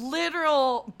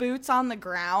literal boots on the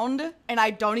ground, and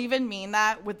I don't even mean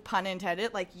that with pun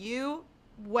intended. Like you're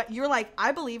like,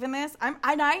 I believe in this.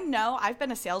 I know I've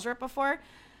been a sales rep before,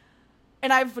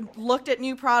 and I've looked at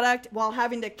new product while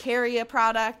having to carry a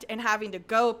product and having to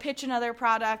go pitch another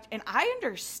product, and I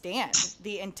understand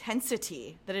the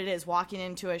intensity that it is walking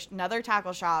into another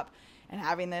tackle shop and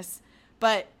having this.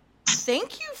 But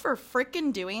thank you for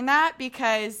freaking doing that,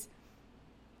 because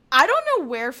I don't know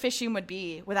where fishing would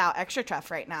be without XtraTuff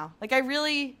right now. Like I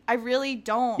really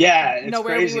don't know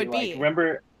where crazy. We would be.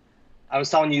 Remember, I was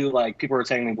telling you, like, people were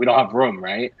saying we don't have room,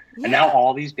 right? Yeah. And now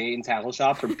all these bait and tackle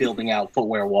shops are building out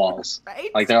footwear walls. Right?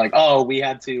 Like, they're like, oh, we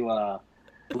had to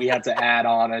add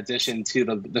on addition to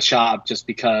the shop just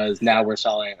because now we're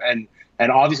selling.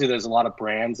 And obviously there's a lot of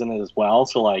brands in it as well.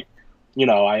 So, like, you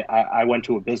know, I went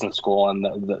to a business school, and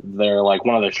they're like,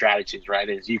 one of their strategies, right,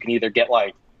 is you can either get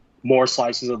like more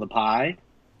slices of the pie,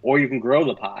 or you can grow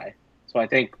the pie. So I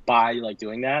think by like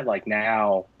doing that, like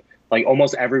now, like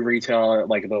almost every retailer,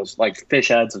 like those like Fish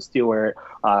Heads of Stewart,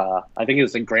 I think it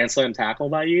was a Grand Slam tackle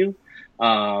by you,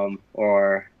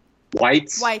 or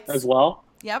Whites as well.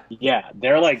 Yep. Yeah,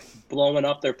 they're like blowing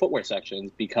up their footwear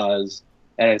sections because,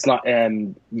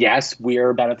 and yes,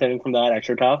 we're benefiting from that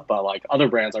Extra Tough, but like other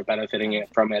brands are benefiting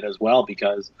from it as well,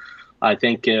 because I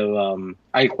think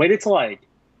I equate it to like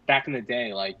back in the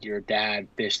day, like your dad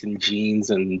fished in jeans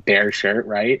and bare shirt,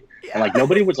 right? Yeah. And like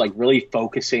nobody was like really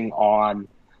focusing on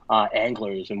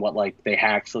anglers and what like they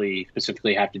actually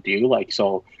specifically have to do. Like,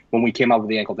 so when we came out with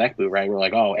the ankle deck boot, right, we're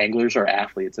like, oh, anglers are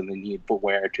athletes and they need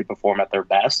footwear to perform at their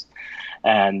best.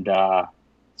 And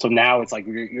so now it's like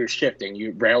you're shifting.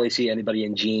 You rarely see anybody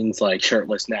in jeans like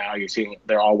shirtless now. You're seeing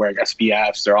they're all wearing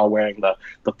SPFs. They're all wearing the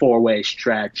 4-way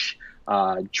stretch,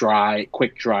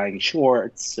 quick drying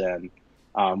shorts, and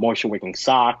moisture wicking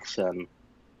socks and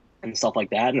stuff like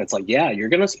that. And it's like, yeah, you're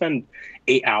gonna spend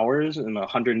 8 hours in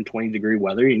 120-degree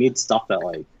weather. You need stuff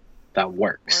that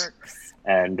works.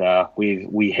 And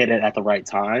we hit it at the right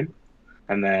time.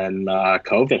 And then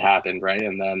COVID happened, right?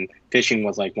 And then fishing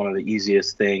was like one of the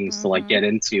easiest things to like get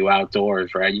into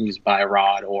outdoors, right? You can just buy a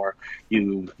rod, or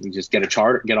you just get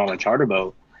on a charter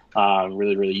boat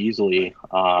really, really easily.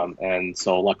 And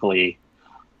so luckily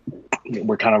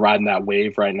we're kind of riding that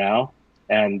wave right now.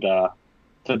 And so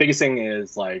the biggest thing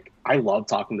is, like, I love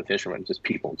talking to fishermen, just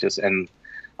people, and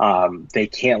they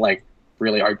can't like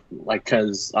really like,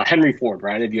 because Henry Ford,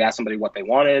 right? If you ask somebody what they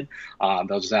wanted,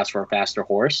 they'll just ask for a faster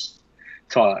horse.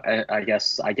 So I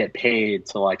guess I get paid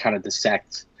to like kind of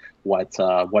dissect what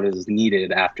is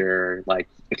needed after like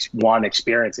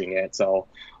experiencing it. So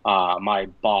my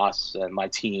boss and my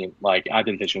team, like, I've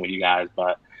been fishing with you guys,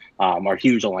 but are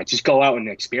huge on like, just go out and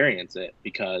experience it,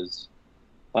 because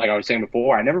like I was saying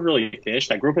before, I never really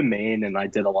fished. I grew up in Maine, and I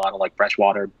did a lot of like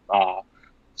freshwater, largemouth,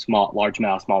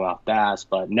 smallmouth bass,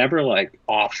 but never like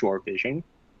offshore fishing.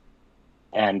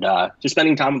 And just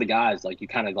spending time with the guys, like, you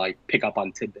kind of like pick up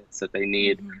on tidbits that they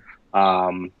need,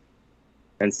 and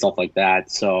stuff like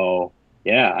that. So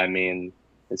yeah, I mean,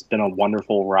 it's been a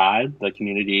wonderful ride. The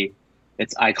community,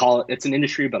 it's an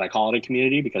industry, but I call it a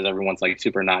community because everyone's like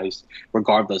super nice,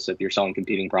 regardless if you're selling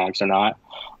competing products or not.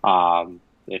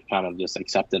 They've kind of just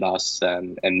accepted us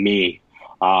and me,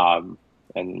 and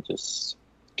just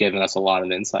given us a lot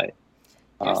of insight.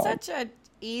 You're such an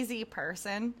easy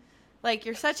person. Like,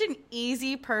 you're such an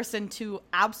easy person to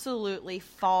absolutely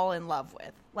fall in love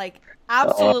with. Like,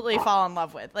 absolutely fall in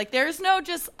love with. Like, there's no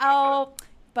just, oh,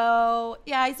 Bo,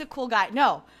 yeah, he's a cool guy.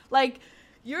 No, like,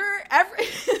 you're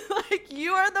like,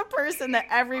 you are the person that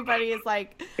everybody is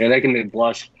like. Yeah, they can make me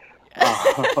blush.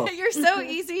 You're so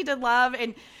easy to love,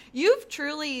 and you've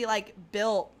truly like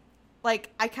built, like,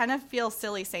 I kind of feel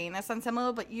silly saying this on some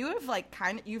level, but you have like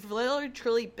you've literally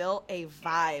truly built a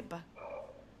vibe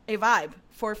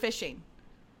for fishing.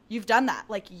 You've done that.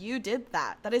 Like, you did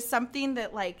that. That is something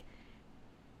that, like,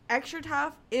 Extra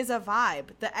Tough is a vibe.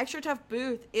 The Extra Tough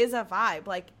booth is a vibe.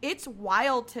 Like, it's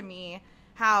wild to me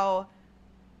how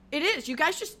it is. You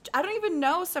guys just, I don't even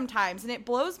know sometimes, and it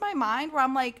blows my mind where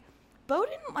I'm like, Bo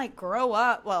didn't like grow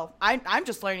up. Well, I'm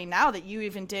just learning now that you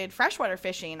even did freshwater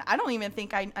fishing. I don't even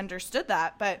think I understood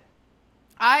that, but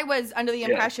I was under the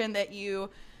impression that you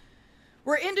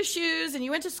were into shoes and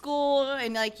you went to school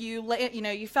and like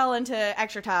you fell into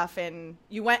Extra Tough and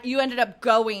you ended up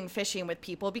going fishing with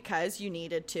people because you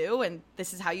needed to, and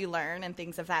this is how you learn and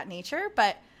things of that nature.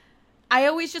 But I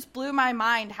always just blew my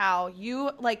mind how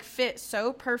you like fit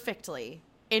so perfectly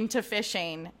into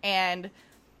fishing, and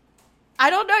I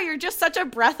don't know, you're just such a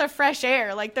breath of fresh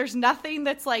air. Like, there's nothing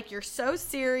that's like, you're so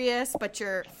serious, but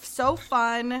you're so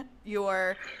fun.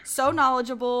 You're so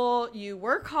knowledgeable. You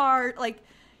work hard. Like,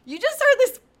 you just are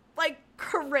this like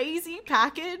crazy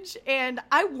package. And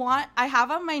I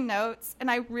have on my notes, and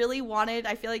I really wanted,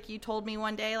 I feel like you told me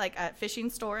one day, like, a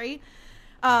fishing story.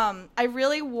 I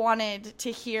really wanted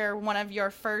to hear one of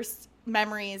your first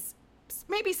memories,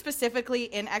 maybe specifically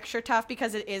in Extra Tough,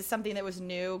 because it is something that was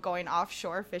new, going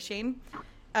offshore fishing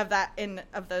of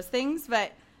those things.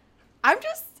 But I'm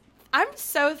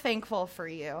so thankful for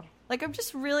you. Like, I'm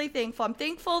just really thankful. I'm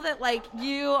thankful that like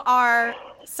you are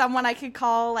someone I could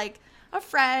call like a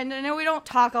friend. I know we don't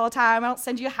talk all the time. I don't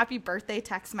send you a happy birthday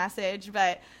text message,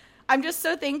 but I'm just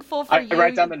so thankful for I you.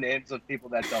 write down the names of people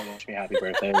that don't wish me happy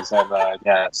birthdays. And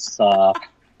yes,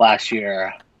 last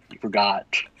year you forgot.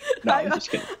 No, I'm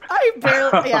just kidding. I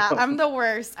barely, yeah, I'm the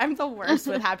worst. I'm the worst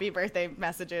with happy birthday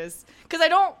messages because I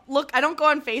don't go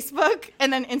on Facebook,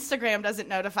 and then Instagram doesn't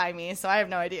notify me, so I have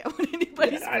no idea what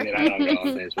anybody's. I don't go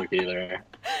on Facebook either.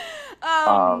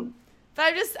 But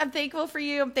I'm thankful for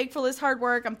you. I'm thankful for this hard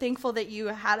work. I'm thankful that you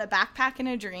had a backpack and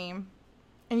a dream,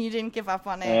 and you didn't give up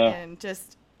on it. Yeah. And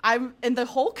and the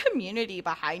whole community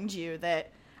behind you.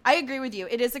 That I agree with you.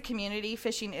 It is a community.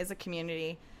 Fishing is a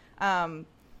community.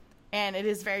 And it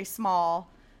is very small.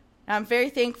 I'm very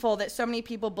thankful that so many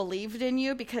people believed in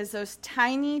you because those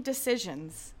tiny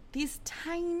decisions, these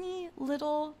tiny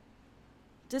little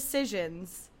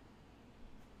decisions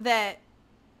that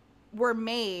were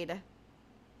made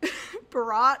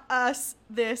brought us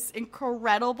this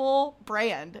incredible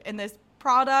brand and this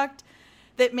product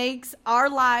that makes our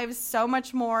lives so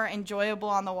much more enjoyable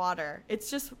on the water.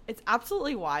 It's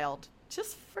absolutely wild.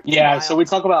 Just freaking wild. So we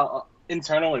talk about...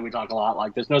 Internally, we talk a lot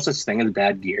like there's no such thing as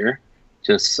bad gear.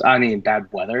 Bad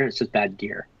weather. It's just bad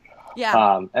gear.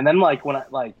 Yeah. And then when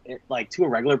to a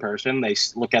regular person, they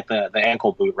look at the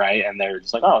ankle boot, right, and they're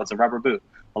just like, oh, it's a rubber boot.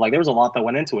 But there was a lot that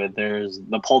went into it. There's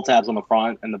the pull tabs on the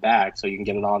front and the back, so you can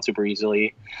get it on super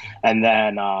easily. And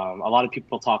then a lot of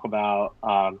people talk about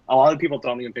a lot of people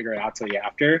don't even figure it out till the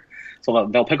after. So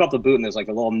they'll pick up the boot and there's a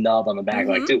little nub on the back.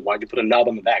 Like, dude, why'd you put a nub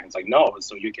on the back? It's like, no, it's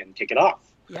so you can kick it off.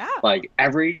 Yeah.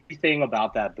 Everything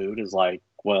about that boot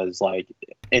was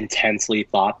intensely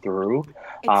thought through.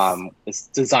 It's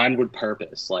designed with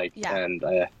purpose. And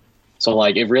so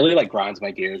it really grinds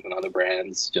my gears when other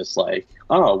brands just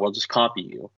oh, we'll just copy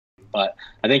you. But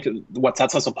I think what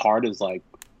sets us apart is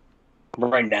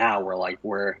right now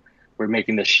we're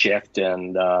making this shift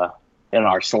and in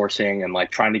our sourcing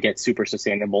and trying to get super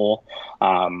sustainable.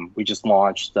 We just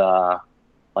launched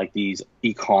these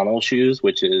Econal shoes,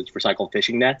 which is recycled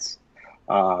fishing nets.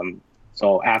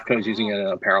 So AFCO is using it in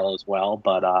apparel as well.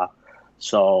 But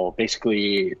so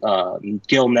basically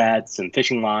gill nets and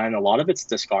fishing line, a lot of it's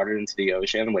discarded into the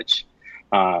ocean, which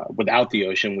without the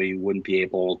ocean, we wouldn't be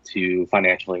able to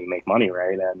financially make money,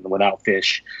 right? And without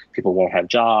fish, people won't have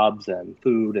jobs and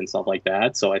food and stuff like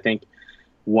that. So I think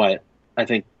what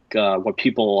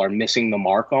people are missing the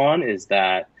mark on is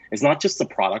that it's not just the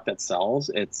product that sells,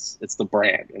 it's the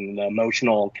brand and the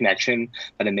emotional connection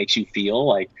that it makes you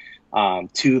feel.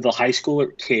 To the high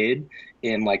schooler kid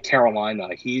in Carolina,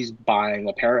 he's buying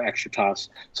a pair of Extra Toughs,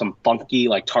 some funky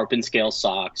tarpon scale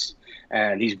socks,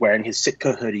 and he's wearing his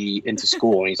Sitka hoodie into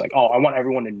school. And he's like, oh, I want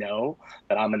everyone to know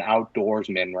that I'm an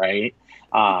outdoorsman, right?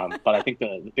 But I think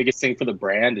the biggest thing for the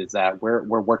brand is that we're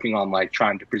working on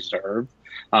trying to preserve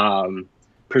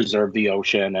the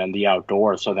ocean and the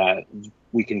outdoors so that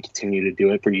we can continue to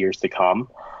do it for years to come.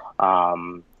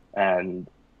 And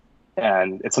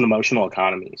it's an emotional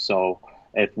economy. So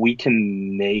if we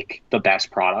can make the best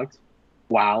product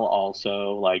while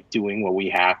also doing what we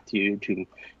have to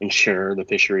ensure the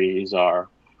fisheries are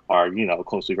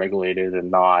closely regulated and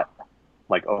not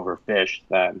overfished,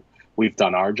 then we've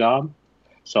done our job.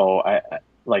 So I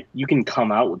you can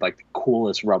come out with the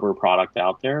coolest rubber product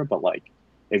out there, but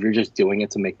if you're just doing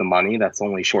it to make the money, that's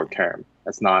only short term.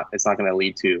 It's not going to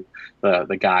lead to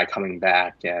the guy coming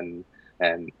back and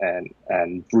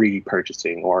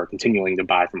repurchasing or continuing to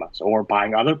buy from us or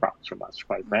buying other products from us,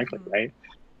 quite frankly, right?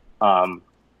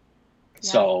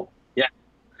 So yeah,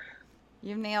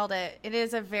 you've nailed it. It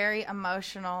is a very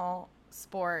emotional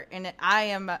sport, and I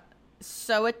am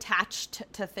so attached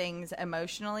to things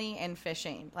emotionally in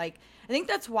fishing. I think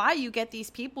that's why you get these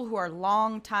people who are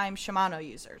long-time Shimano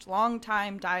users,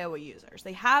 long-time Daiwa users.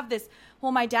 They have this,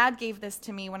 well, my dad gave this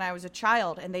to me when I was a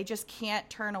child, and they just can't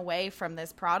turn away from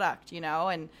this product,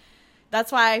 and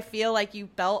that's why I feel like you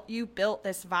built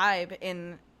this vibe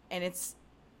and it's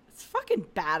fucking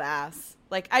badass.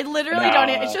 I literally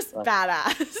it's just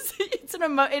badass.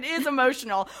 It is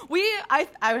emotional. I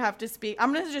would have to speak.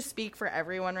 I'm going to just speak for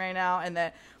everyone right now, and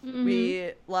that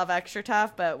we love Extra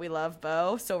Tough, but we love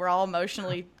Bo. So we're all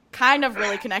emotionally kind of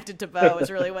really connected to Bo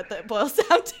is really what that boils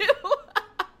down to.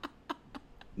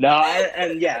 No,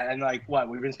 and what,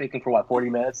 we've been speaking for 40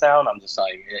 minutes now, and I'm just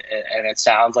and it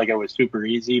sounds like it was super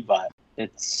easy, but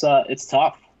it's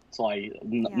tough. So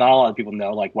not a lot of people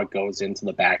know what goes into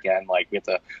the back end. We have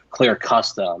to clear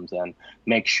customs and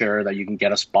make sure that you can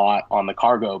get a spot on the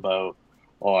cargo boat,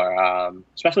 or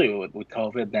especially with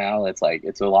COVID now, it's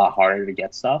a lot harder to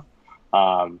get stuff.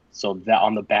 So that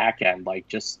on the back end,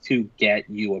 just to get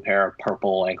you a pair of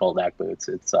purple ankle deck boots,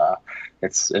 it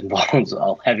involves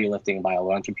heavy lifting by a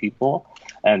bunch of people.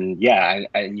 And yeah,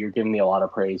 and you're giving me a lot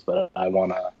of praise, but I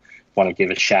want to want to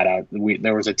give a shout out.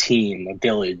 There was a team, a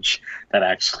village that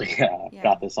actually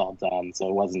got this all done. So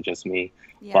it wasn't just me,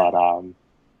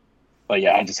 but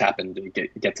yeah, I just happened to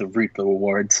get to reap the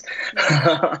rewards.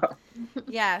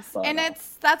 Yes, But, and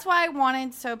that's why I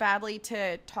wanted so badly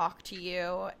to talk to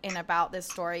you and about this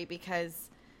story, because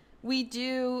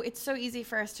it's so easy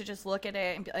for us to just look at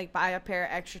it and be like, buy a pair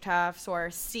of Extra Toughs, or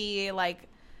see, like,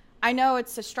 I know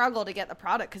it's a struggle to get the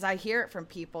product because I hear it from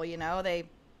people,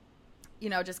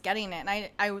 just getting it. And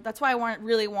I that's why I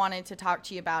really wanted to talk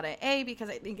to you about it. A, because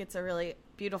I think it's a really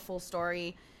beautiful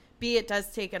story. B, it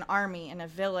does take an army and a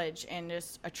village and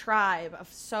just a tribe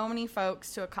of so many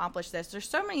folks to accomplish this. There's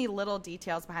so many little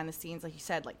details behind the scenes, like you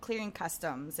said, like clearing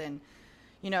customs and,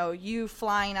 you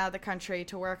flying out of the country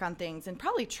to work on things and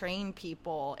probably train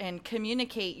people and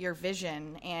communicate your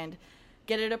vision and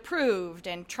get it approved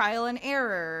and trial and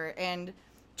error and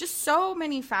just so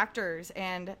many factors.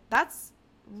 And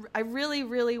I really,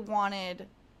 really wanted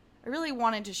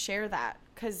to share that,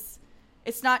 because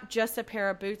it's not just a pair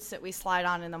of boots that we slide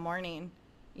on in the morning.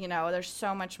 There's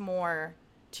so much more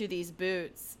to these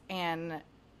boots, and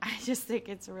I just think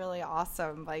it's really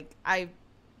awesome. Like, I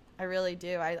really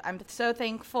do. I'm so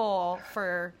thankful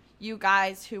for you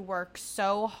guys who work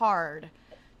so hard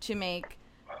to make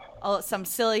some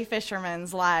silly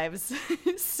fishermen's lives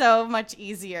so much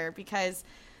easier, because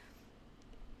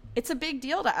it's a big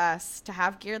deal to us to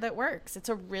have gear that works. It's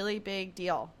a really big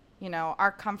deal.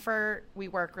 Our comfort, we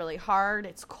work really hard.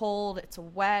 It's cold, it's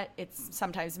wet, it's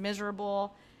sometimes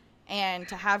miserable. And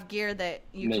to have gear that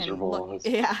you miserable.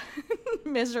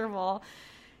 Miserable.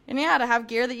 And to have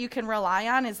gear that you can rely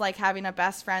on is like having a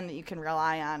best friend that you can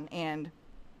rely on. And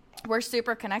we're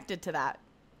super connected to that.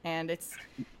 And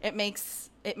it makes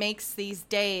these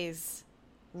days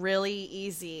really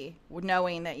easy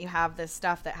knowing that you have this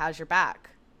stuff that has your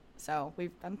back. So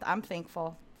I'm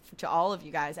thankful to all of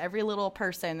you guys, every little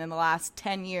person in the last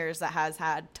 10 years that has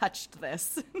touched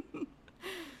this.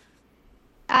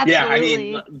 Absolutely. Yeah, I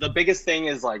mean, the biggest thing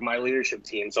is like my leadership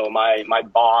team. So my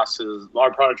boss is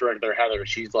our product director, Heather.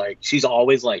 She's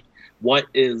always like, what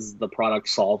is the product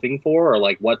solving for? Or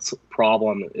like, what's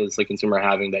problem is the consumer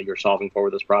having that you're solving for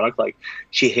with this product? Like,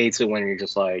 she hates it when you're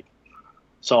just like,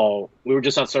 so we were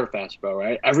just at Surf Fest, bro,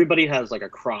 right? Everybody has like a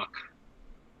Croc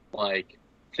like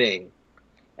thing.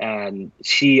 And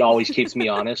she always keeps me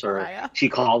honest, or she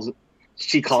calls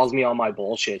me on my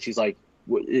bullshit. She's like,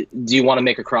 do you want to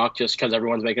make a Croc just because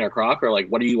everyone's making a Croc, or like,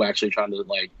 what are you actually trying to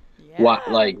like? Yeah.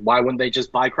 Why wouldn't they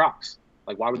just buy Crocs?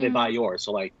 Like, why would they buy yours?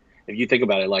 So like, if you think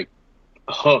about it, like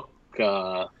Hook,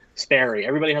 Sperry,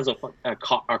 everybody has a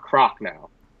Croc now,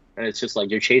 and it's just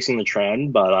like you're chasing the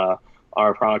trend. But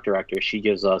our product director, she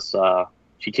keeps us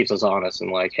honest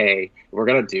and like, hey, if we're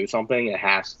gonna do something, it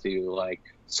has to like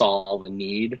solve a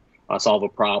need, solve a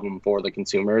problem for the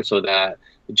consumer, so that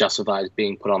it justifies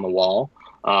being put on the wall.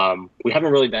 We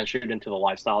haven't really ventured into the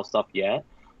lifestyle stuff yet,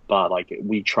 but like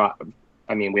we try.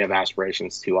 I mean, we have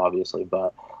aspirations too, obviously,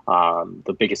 but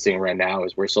the biggest thing right now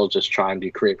is we're still just trying to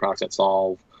create products that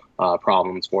solve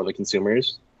problems for the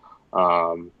consumers.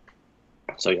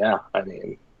 So yeah, I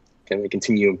mean, can we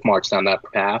continue to march down that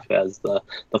path as the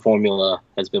formula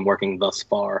has been working thus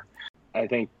far? I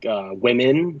think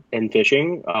women in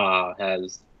fishing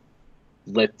has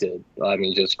lifted. I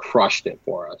mean, just crushed it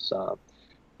for us.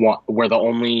 We're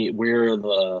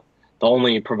the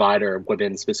only provider of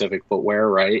women specific footwear,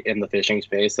 right, in the fishing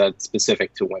space that's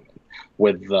specific to women,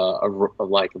 with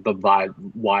the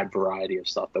wide variety of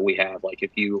stuff that we have. Like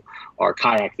if you are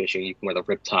kayak fishing, you can wear the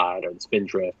Riptide or the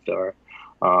Spindrift, or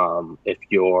if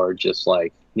you're just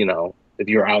like, if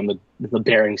you're out in the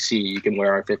Bering Sea, you can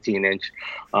wear our 15-inch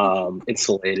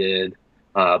insulated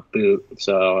boot,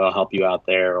 so it'll help you out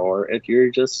there. Or if you're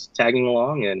just tagging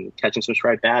along and catching some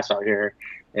striped bass out here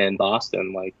in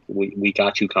Boston, like we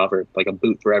got you covered, like a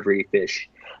boot for every fish,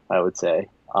 I would say.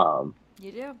 You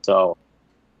do. So,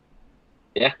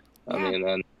 yeah. I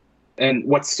mean, and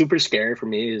what's super scary for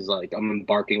me is like I'm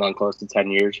embarking on close to 10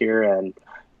 years here, and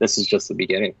this is just the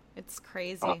beginning. It's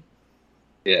crazy.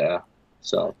 Yeah.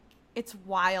 So. It's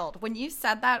wild. When you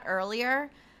said that earlier,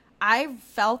 I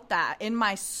felt that in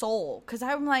my soul, because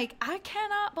I'm like, I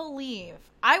cannot believe.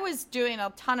 I was doing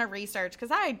a ton of research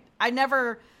because I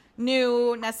never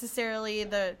knew necessarily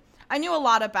I knew a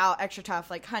lot about Extra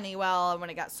Tough, like Honeywell, and when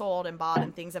it got sold and bought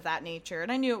and things of that nature. And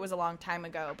I knew it was a long time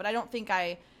ago, but I don't think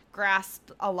I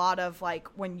grasped a lot of like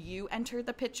when you entered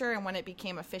the picture and when it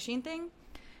became a fishing thing.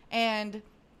 And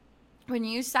when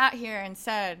you sat here and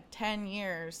said 10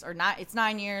 years, or not, it's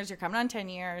 9 years, you're coming on 10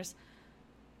 years,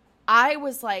 I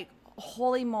was like,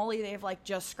 holy moly, they've like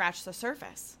just scratched the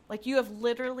surface. Like you have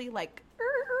literally like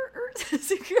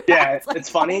Secret Yeah, hats. Like, it's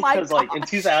funny oh my because like in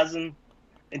gosh.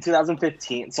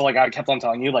 2015, so like I kept on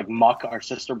telling you, like Muck, our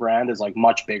sister brand, is like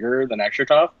much bigger than Extra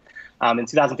Tough. In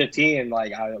 2015,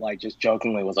 like I like just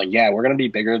jokingly was like, yeah, we're gonna be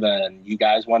bigger than you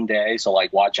guys one day, so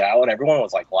like watch out. And everyone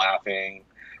was like laughing,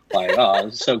 like, oh,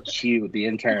 this is so cute. The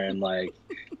intern, like,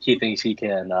 he thinks he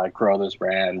can grow this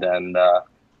brand, and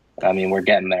I mean, we're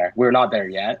getting there. We're not there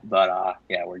yet, but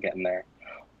yeah, we're getting there.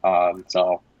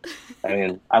 So, I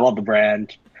mean, I love the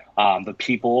brand, the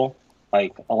people,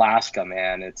 like Alaska,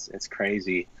 man, it's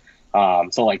crazy.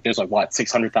 So like, there's like what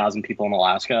 600,000 people in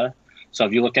Alaska. So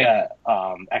if you look at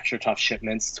Extra Tough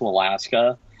shipments to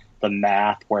Alaska, the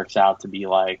math works out to be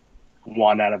like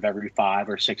 1 out of every 5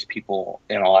 or 6 people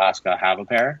in Alaska have a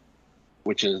pair,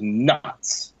 which is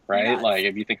nuts, right? Nuts. Like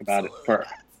if you think about it, Absolutely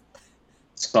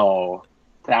so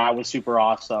that was super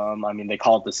awesome. I mean, they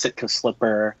call it the Sitka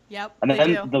slipper. Yep. And they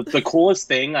then do. the coolest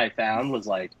thing I found was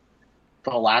like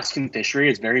the Alaskan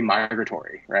fishery is very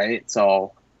migratory, right?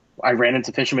 So I ran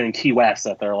into fishermen in Key West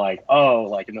that they're like, oh,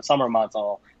 like in the summer months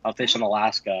I'll fish in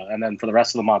Alaska, and then for the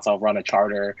rest of the months I'll run a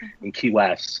charter in Key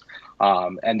West,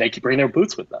 and they could bring their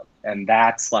boots with them, and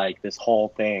that's like this whole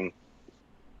thing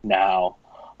now,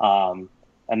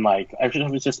 and like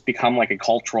it's just become like a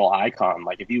cultural icon.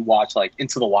 Like if you watch like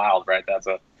Into the Wild, right?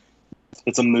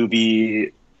 It's a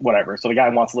movie, whatever. So the guy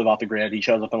wants to live off the grid. He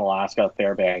shows up in Alaska,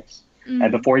 Fairbanks,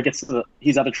 and before he gets to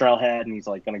he's at the trailhead and he's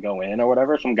like gonna go in or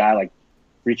whatever. Some guy like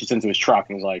reaches into his truck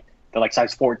and he's like, they're like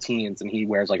size 14s and he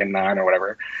wears like a 9 or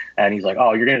whatever, and he's like,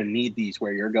 oh, you're gonna need these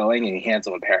where you're going, and he hands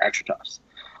him a pair of Extra Toughs.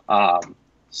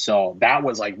 So that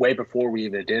was like way before we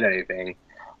even did anything.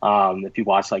 If you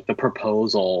watch like The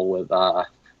Proposal with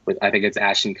I think it's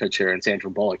Ashton Kutcher and Sandra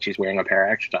Bullock, she's wearing a pair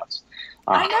of Extra Toughs.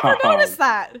 I never noticed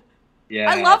that. Yeah,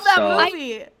 I love that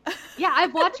movie. Yeah,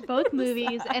 I've watched both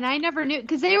movies, and I never knew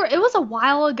because it was a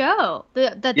while ago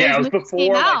that yeah, those it was movies before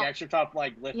came out. like Extra Tough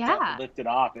like lifted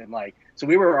off, and like so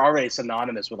we were already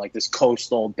synonymous with like this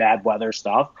coastal bad weather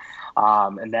stuff,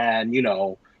 and then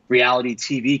reality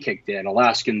TV kicked in,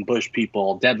 Alaskan Bush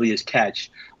People, Deadliest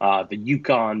Catch, the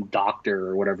Yukon Doctor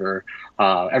or whatever.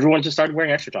 Everyone just started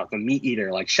wearing Extra Tough. The Meat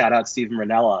Eater, like shout out Steven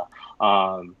Ranella,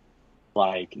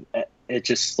 like it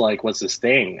just like was this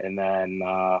thing, and then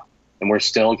and we're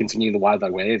still continuing the Wild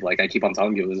Dog wave. Like I keep on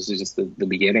telling you, this is just the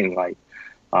beginning. Like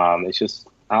it's just,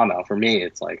 I don't know, for me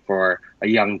it's like, for a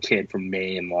young kid from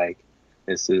Maine, like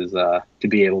this is to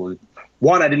be able to,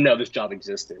 one, I didn't know this job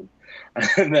existed,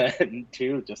 and then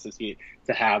two, just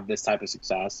to have this type of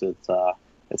success,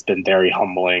 it's been very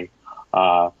humbling.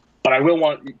 But I will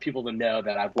want people to know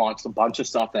that I've launched a bunch of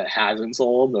stuff that hasn't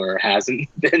sold or hasn't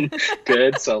been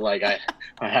good. So like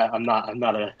I'm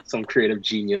not some creative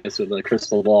genius with a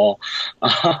crystal ball.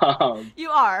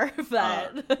 You are,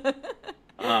 but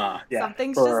yeah, some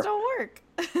things just don't work.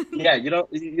 Yeah, you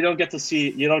don't get to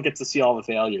see all the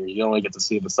failures. You only get to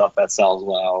see the stuff that sells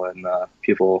well and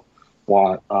people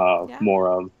want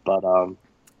more of. But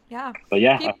yeah,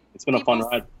 it's been a fun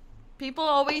ride. People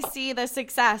always see the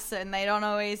success and they don't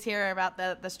always hear about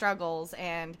the struggles,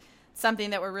 and something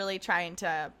that we're really trying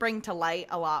to bring to light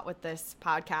a lot with this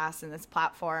podcast and this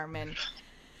platform. And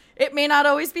it may not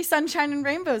always be sunshine and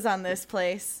rainbows on this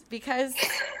place because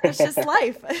it's just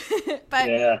life. But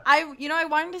yeah. I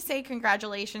wanted to say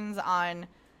congratulations on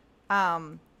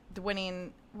the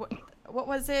winning. What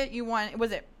was it you won?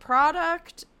 Was it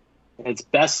product? It's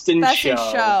best in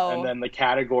show, and then the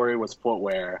category was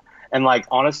footwear. And like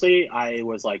honestly, I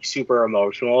was like super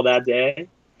emotional that day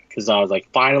because I was like,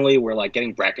 finally, we're like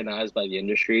getting recognized by the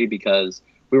industry, because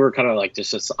we were kind of like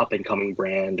just this up and coming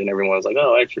brand, and everyone was like,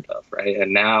 oh, Extra Tough, right?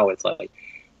 And now it's like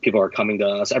people are coming to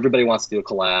us. Everybody wants to do a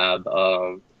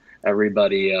collab.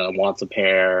 Everybody wants a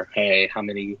pair. Hey, how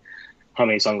many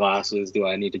sunglasses do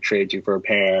I need to trade you for a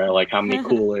pair? Like how many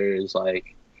coolers?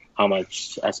 Like how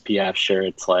much SPF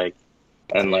shirts? Like,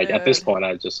 and like at this point,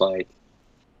 I just like.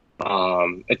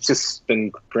 It's just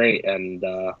been great, and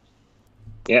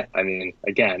yeah, I mean,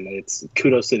 again, it's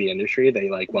kudos to the industry. They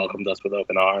like welcomed us with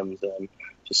open arms and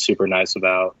just super nice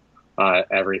about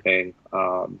everything.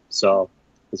 So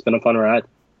it's been a fun ride.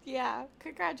 Yeah,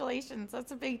 congratulations.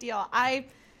 That's a big deal. I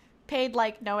paid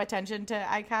like no attention to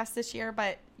ICAST this year,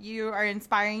 but you are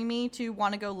inspiring me to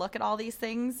want to go look at all these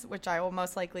things, which I will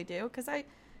most likely do, because I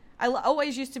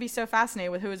always used to be so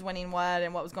fascinated with who was winning what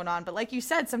and what was going on. But like you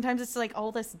said, sometimes it's like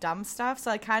all this dumb stuff.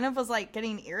 So I kind of was like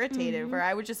getting irritated where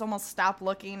I would just almost stop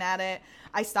looking at it.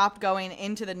 I stopped going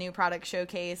into the new product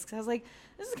showcase because I was like,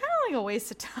 this is kind of like a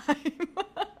waste of time.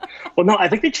 Well, no, I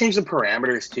think they changed the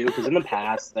parameters too, because in the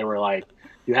past they were like,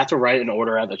 you have to write an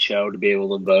order at the show to be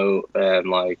able to vote.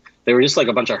 And like, they were just like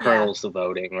a bunch of hurdles to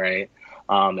voting, right?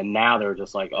 And now they're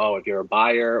just like, oh, if you're a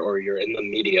buyer or you're in the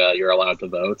media, you're allowed to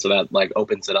vote. So that like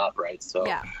opens it up, right? So,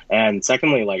 Yeah. and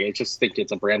secondly, like I just think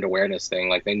it's a brand awareness thing.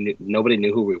 Like nobody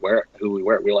knew who we were. We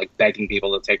were like begging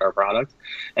people to take our product,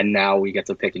 and now we get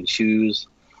to pick and choose.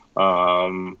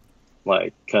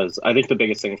 Like, because I think the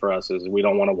biggest thing for us is we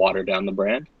don't want to water down the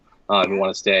brand. We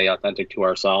want to stay authentic to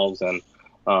ourselves, and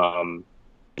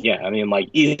yeah, I mean, like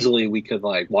easily we could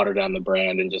like water down the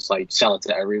brand and just like sell it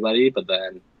to everybody, but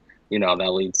then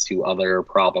that leads to other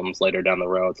problems later down the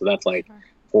road. So that's like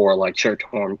for like short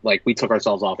term, like we took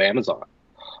ourselves off Amazon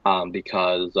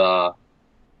because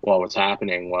what was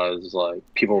happening was like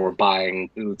people were buying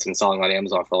boots and selling on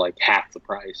Amazon for like half the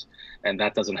price, and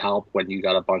that doesn't help when you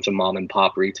got a bunch of mom and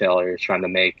pop retailers trying to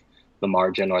make the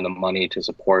margin or the money to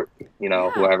support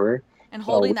whoever, and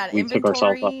holding that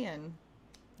inventory and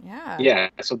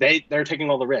so they're taking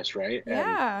all the risks, right?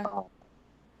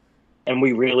 And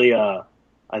we really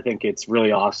I think it's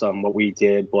really awesome. What we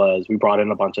did was we brought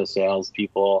in a bunch of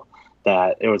salespeople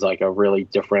that it was like a really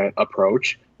different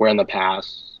approach, where in the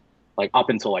past, like up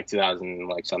until like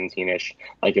 2017-ish,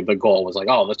 like if the goal was like,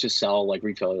 oh, let's just sell like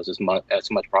retailers as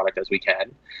much product as we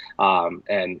can.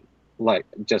 And like,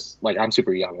 just like, I'm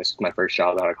super young. This is my first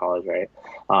job out of college, right?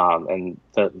 And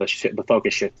the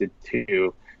focus shifted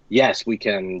to, yes, we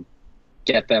can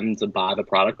get them to buy the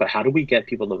product, but how do we get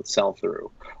people to sell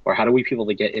through, or how do we people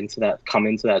to come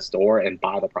into that store and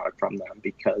buy the product from them?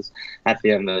 Because at the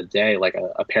end of the day, like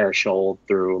a pair sold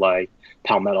through like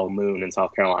Palmetto Moon in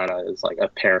South Carolina is like a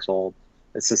pair sold.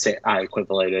 It's the same. I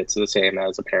equivalent it to the same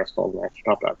as a pair sold on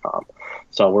extrashop.com.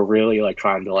 So we're really like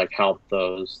trying to like help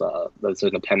those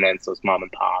independents, those mom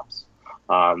and pops,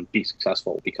 be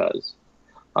successful, because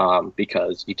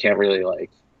you can't really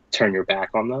like turn your back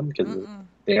on them, because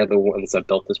they're the ones that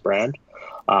built this brand.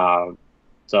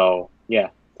 So yeah,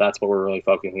 that's what we're really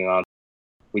focusing on.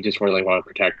 We just really want to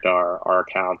protect our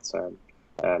accounts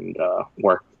and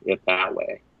work it that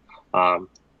way.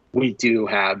 We do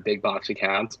have big box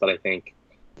accounts, but I think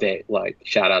they like,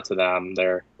 shout out to them.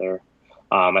 They're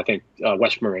I think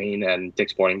West Marine and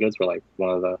Dick's Sporting Goods were like one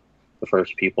of the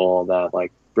first people that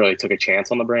like really took a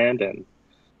chance on the brand, and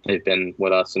they've been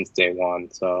with us since day one.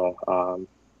 So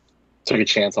took a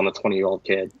chance on the 20-year-old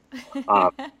kid.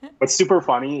 What's super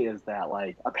funny is that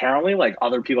like apparently like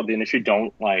other people in the industry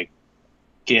don't like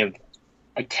give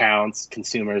accounts,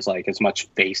 consumers like as much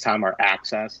FaceTime or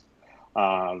access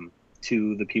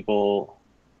to the people.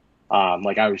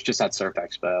 Like I was just at Surf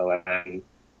Expo, and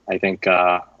I think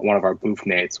one of our booth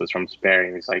mates was from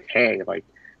Sperry. He's like, hey, like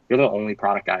you're the only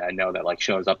product guy I know that like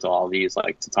shows up to all these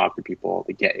like to talk to people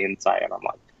to get insight. And I'm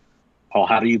like, oh,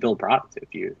 how do you build product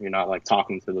if you're not like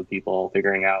talking to the people,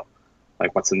 figuring out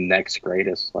like what's the next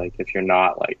greatest, like if you're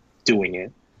not like doing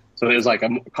it? So there's like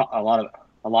a lot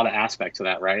of aspects of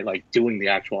that, right? Like doing the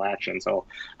actual action. So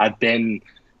I've been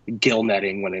gill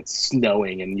netting when it's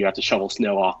snowing and you have to shovel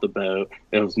snow off the boat.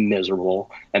 It was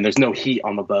miserable, and there's no heat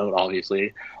on the boat,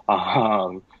 obviously.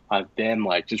 I've been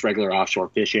like just regular offshore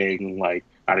fishing, like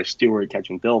out of Stewart,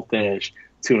 catching billfish,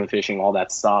 tuna fishing, all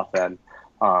that stuff, and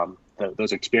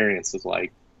those experiences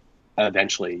like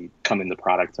eventually come in the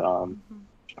product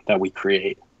that we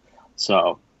create.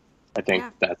 So I think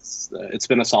it's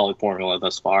been a solid formula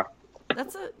thus far.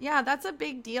 That's a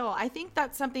big deal. I think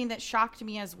that's something that shocked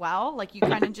me as well. Like you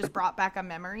kind of just brought back a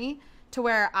memory to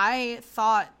where I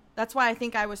thought, that's why I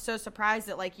think I was so surprised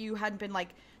that like you hadn't been like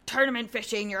tournament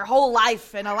fishing your whole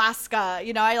life in Alaska.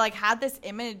 I like had this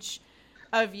image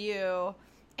of you,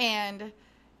 and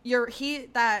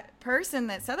that person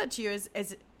that said that to you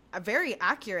is very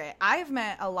accurate. I've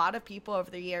met a lot of people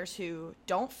over the years who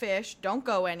don't fish, don't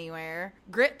go anywhere,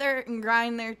 and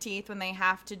grind their teeth when they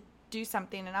have to do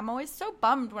something, and I'm always so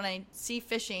bummed when I see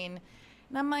fishing,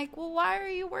 and I'm like, well, why are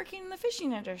you working in the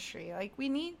fishing industry? Like we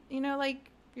need, like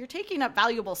you're taking up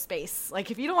valuable space.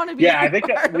 Like if you don't want to be I think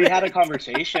we had a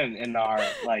conversation in our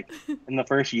like in the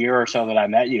first year or so that I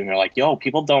met you, and you're like, yo,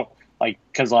 people don't like,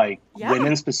 because like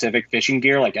women specific fishing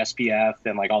gear like SPF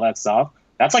and like all that stuff,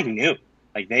 that's like new.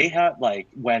 Like they had like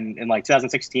when in like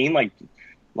 2016 like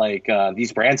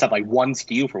these brands had like one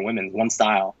SKU for women, one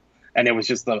style, and it was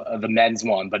just the men's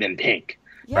one but in pink,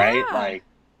 right? Like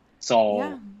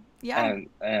so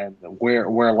and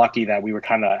we're lucky that we were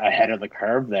kind of ahead of the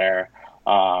curve there,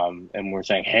 and we're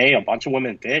saying, hey, a bunch of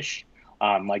women fish.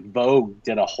 Like Vogue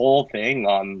did a whole thing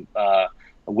on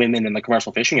women in the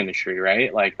commercial fishing industry,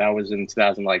 right? Like that was in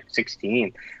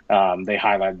 2016. They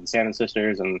highlighted the Salmon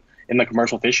Sisters and in the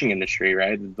commercial fishing industry,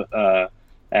 right?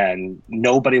 And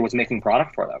nobody was making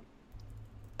product for them.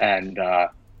 And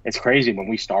it's crazy. When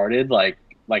we started, like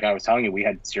I was telling you, we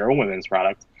had 0 women's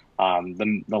product.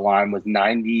 The line was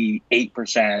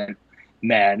 98%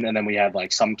 men, and then we had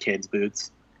like some kids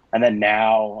boots, and then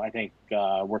now I think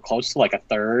we're close to like a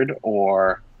third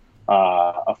or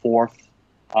a fourth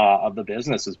of the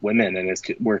business is women, and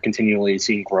we're continually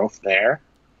seeing growth there.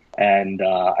 And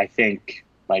I think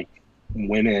like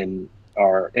women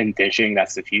are in fishing.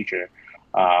 That's the future,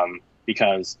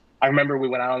 because I remember we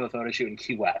went out on the photo shoot in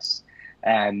Key West,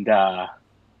 and I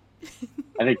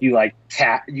think you like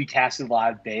you casted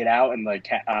live bait out, and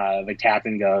the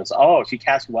captain goes, "Oh, she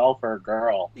cast well for a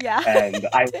girl." Yeah. And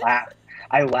I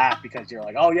laughed because you're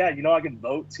like, "Oh yeah, you know I can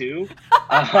vote too." Is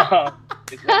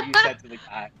what you said to the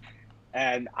guy,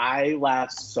 and I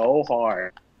laughed so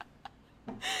hard.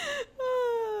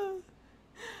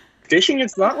 Fishing,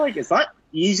 it's not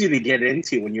easy to get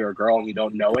into when you're a girl and you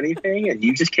don't know anything, and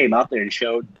you just came out there and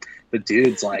showed the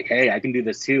dudes like, hey, I can do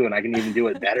this too, and I can even do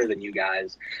it better than you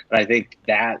guys. And I think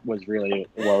that was really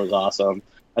what was awesome.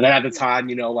 And then at the time,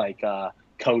 you know, like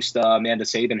Costa, Amanda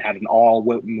Sabin had an all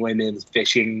women's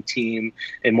fishing team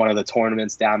in one of the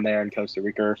tournaments down there in Costa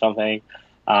Rica or something,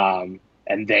 and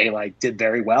they like did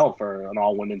very well for an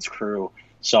all women's crew.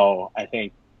 So I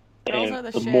think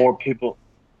the more people.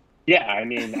 Yeah, I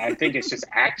mean, I think it's just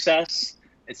access.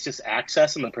 It's just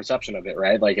access and the perception of it,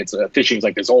 right? Like it's fishing's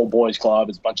like this old boys club.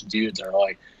 It's a bunch of dudes that are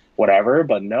like whatever.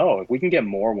 But no, if we can get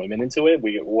more women into it,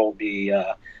 we'll be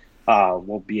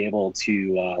able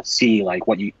to see like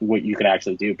what you can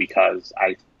actually do. Because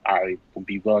I will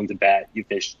be willing to bet you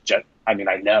fish. I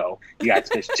know you guys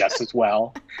fish just as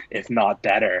well, if not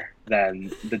better,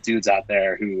 than the dudes out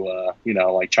there who you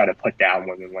know, like try to put down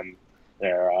women when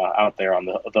they're out there on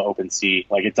the open sea.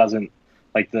 Like it doesn't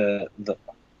like the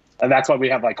and that's why we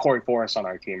have like Corey Forrest on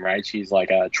our team, right? She's like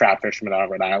a trout fisherman out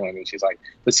of Rhode Island, and she's like,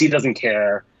 the sea doesn't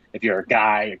care if you're a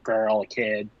guy, a girl, a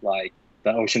kid. Like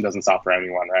the ocean doesn't stop for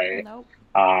anyone, right? Nope.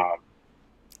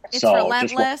 It's so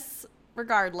relentless,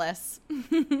 regardless.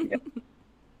 Yeah.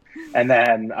 And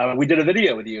then we did a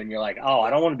video with you, and you're like, oh, I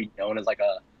don't want to be known as like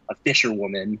a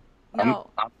fisherwoman. No.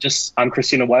 I'm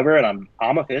Christina Weber, and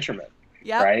I'm a fisherman.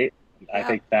 Yeah. Right. I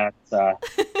think that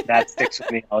sticks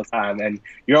with me all the time. And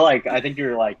I think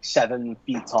you're like 7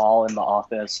 feet tall in the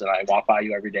office, and I walk by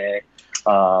you every day.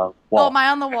 Well, am I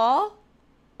on the wall?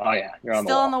 Oh yeah, you're on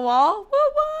Still the wall. on the wall? Woo,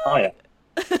 Oh yeah.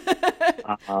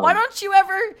 Why don't you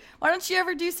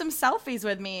ever do some selfies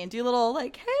with me and do a little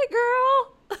like, hey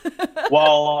girl?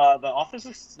 Well, the office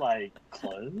is like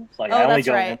closed. Like I only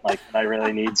go in like when I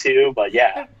really need to. But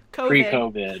yeah,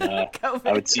 pre-COVID,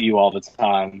 I would see you all the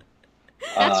time.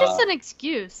 That's just an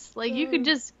excuse. Like you could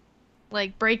just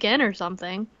like break in or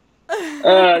something. You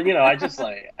know, I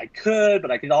could,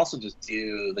 but I could also just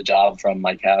do the job from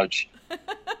my couch.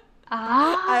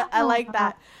 I like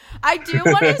that. I do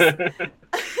want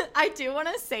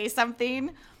to say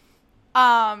something.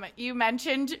 You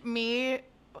mentioned me.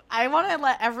 I want to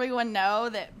let everyone know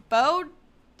that Bo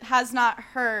has not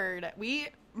heard.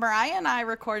 Mariah and I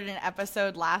recorded an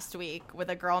episode last week with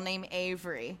a girl named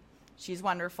Avery. She's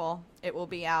wonderful. It will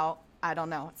be out, I don't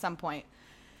know, at some point.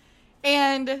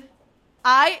 And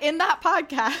in that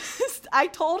podcast, I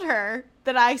told her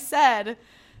that I said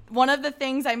one of the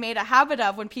things I made a habit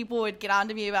of when people would get on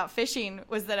to me about fishing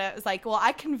was that I was like, well,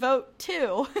 I can vote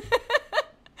too.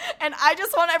 And I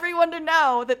just want everyone to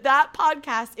know that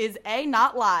podcast is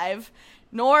not live,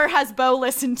 nor has Bo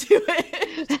listened to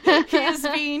it. He is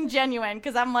being genuine,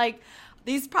 because I'm like,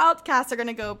 these podcasts are going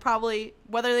to go probably,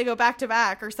 whether they go back to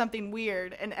back or something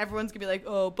weird, and everyone's going to be like,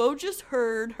 oh, Bo just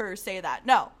heard her say that.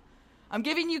 No. I'm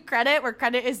giving you credit where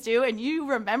credit is due, and you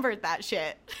remembered that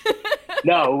shit.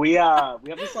 No, we have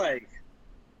this like,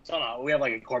 I don't know, we have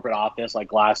like a corporate office, like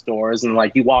glass doors, and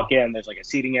like you walk in, there's like a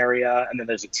seating area, and then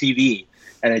there's a TV,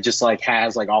 and it just like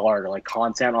has like all our like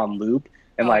content on loop,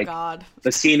 and God.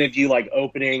 The scene of you like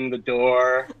opening the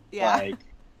door, yeah. Like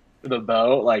the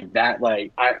boat, like that,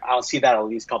 like I'll see that at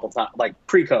least a couple times, like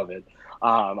pre-COVID.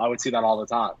 I would see that all the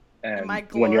time, and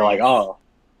when you're like, oh,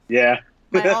 yeah.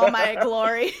 All my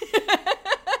glory.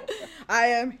 I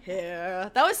am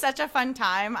here. That was such a fun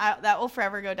time. That will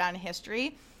forever go down in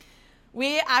history.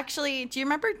 We actually, do you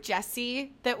remember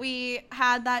Jesse that we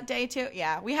had that day too?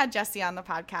 Yeah, we had Jesse on the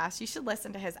podcast. You should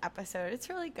listen to his episode. It's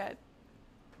really good.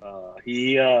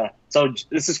 So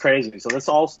this is crazy. So this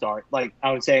all started, like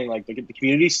I was saying, like the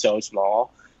community's so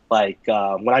small. Like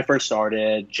when I first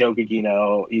started, Joe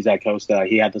Gugino, he's at Costa.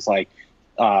 He had this like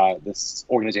this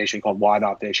organization called Why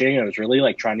Not Fishing, and it was really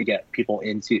like trying to get people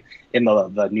in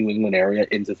the New England area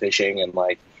into fishing and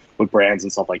like with brands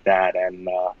and stuff like that. And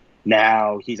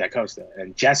now he's at Costa,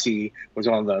 and Jesse was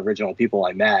one of the original people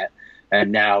I met.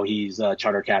 and now he's a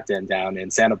charter captain down in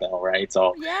Sanibel, right?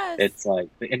 So Yes. it's like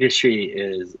the industry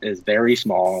is very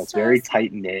small. It's So very small.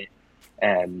 tight knit,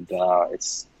 and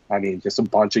it's I mean just a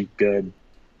bunch of good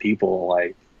people,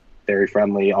 like very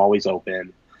friendly, always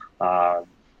open.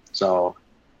 So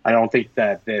I don't think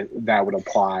that that would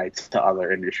apply to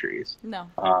other industries. No.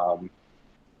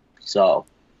 So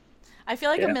I feel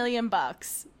like Yeah. $1 million.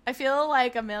 I feel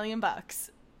like $1 million.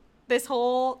 This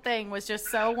whole thing was just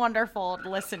so wonderful to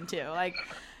listen to. Like,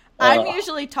 I'm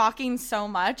usually talking so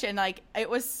much, and like it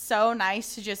was so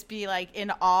nice to just be like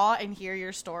in awe and hear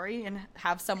your story and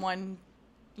have someone,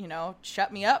 you know,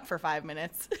 shut me up for 5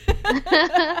 minutes.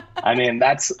 I mean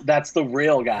that's the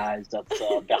real guys that's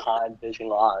behind Vision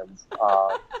Lines.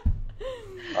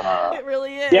 It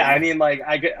really is. Yeah, I mean, like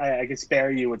I could spare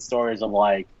you with stories of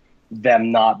like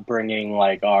them not bringing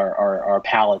like our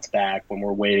pallets back when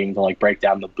we're waiting to like break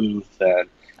down the booth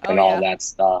and all that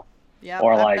stuff. Yeah,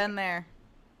 or I've like- been there.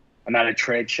 I'm at a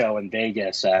trade show in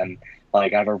Vegas and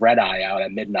like I have a red eye out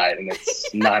at midnight and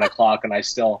it's 9 o'clock and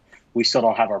we still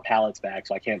don't have our pallets back,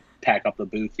 so I can't pack up the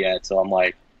booth yet. So I'm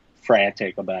like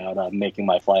frantic about making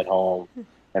my flight home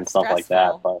and stuff like that.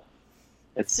 Stressful.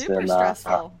 But it's Super been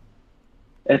stressful.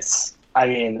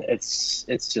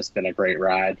 it's just been a great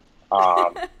ride.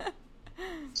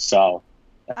 So,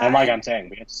 and like I'm saying,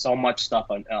 we have so much stuff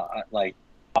on like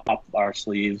up our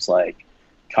sleeves. Like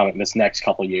coming this next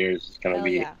couple years is going to Hell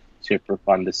be yeah. super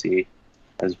fun to see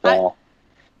as well.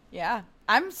 Yeah.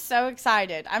 I'm so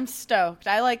excited. I'm stoked.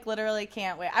 I like literally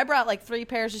can't wait. I brought like 3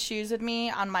 pairs of shoes with me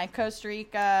on my Costa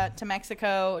Rica to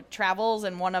Mexico travels,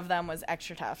 and one of them was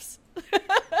Extra Toughs.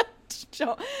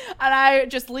 And I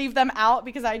just leave them out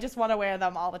because I just want to wear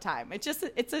them all the time.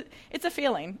 It's a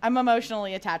feeling. I'm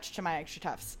emotionally attached to my Extra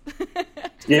Toughs.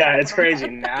 Yeah, it's crazy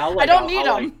now. I Like, don't need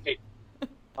them.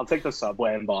 I'll take the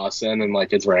subway in Boston and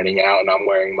like it's raining out and I'm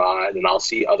wearing mine and I'll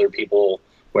see other people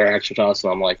wear Extra Toughs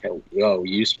and I'm like, hey, yo,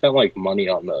 you spent like money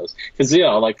on those, because you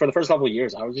know, like for the first couple of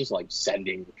years I was just like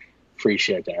sending free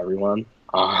shit to everyone.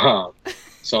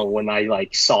 So when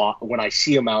I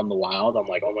see them out in the wild, I'm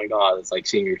like, oh my god, it's like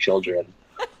seeing your children.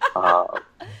 Out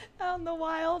in the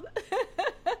wild.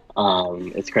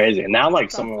 It's crazy. And now like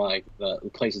That's some of like the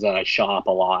places that I shop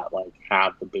a lot like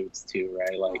have the boots too,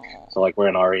 right? Like so like we're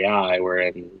in REI, we're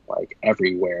in like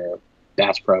everywhere.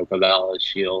 Bass Pro, Cabela's,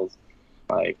 Shields,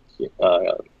 like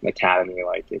Academy.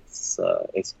 Like it's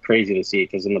crazy to see,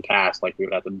 because in the past like we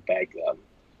would have to beg them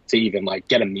to even like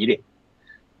get a meeting.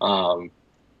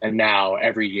 And now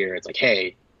every year it's like,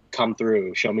 hey, come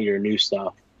through, show me your new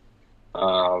stuff.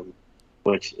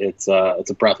 Which it's a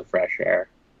breath of fresh air.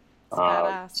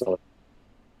 Badass. So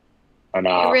I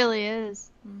know. It really is.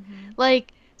 Mhm.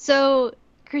 Like, so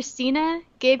Christina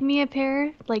gave me a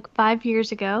pair like 5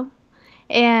 years ago,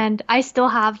 and I still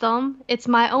have them. It's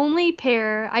my only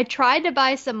pair. I tried to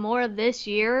buy some more this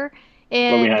year, But we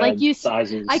and had like you,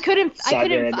 sizes I couldn't,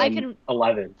 7 and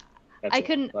 11. That's I it.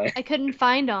 couldn't, Like, I couldn't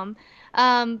find them.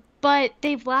 But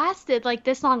they've lasted like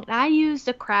this long, and I used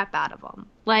the crap out of them.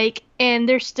 Like, and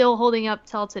they're still holding up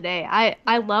till today.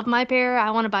 I love my pair.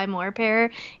 I want to buy more pair,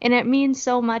 and it means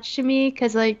so much to me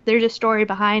because like there's a story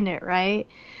behind it, right?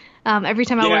 Every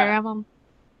time I Yeah. wear them.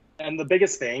 and the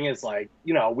biggest thing is like,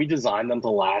 you know, we designed them to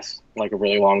last like a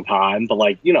really long time, but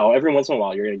like, you know, every once in a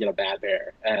while you're gonna get a bad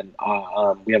pair, and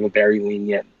we have a very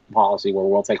lenient policy where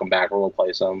we'll take them back or we'll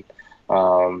replace them.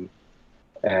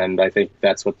 And I think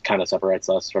that's what kind of separates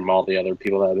us from all the other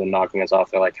people that have been knocking us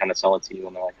off. They like kind of sell it to you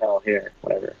and they're like, oh, here,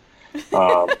 whatever.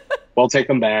 We'll take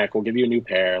them back. We'll give you a new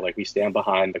pair. Like, we stand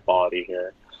behind the quality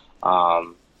here.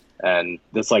 And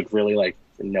this like really like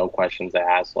no questions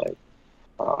asked. Like,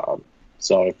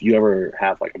 so if you ever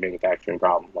have like a manufacturing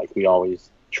problem, like we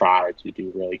always try to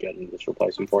do really good and just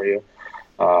replace them for you.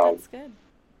 That's good.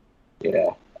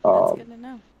 Yeah. That's good to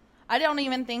know. I don't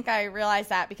even think I realized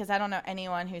that because I don't know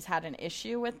anyone who's had an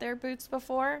issue with their boots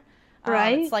before.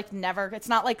 Right. It's like never, it's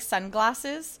not like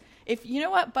sunglasses. If you know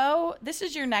what, Bo, this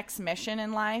is your next mission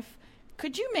in life.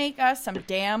 Could you make us some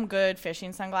damn good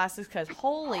fishing sunglasses? Because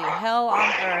holy hell on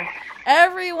earth.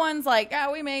 Everyone's like,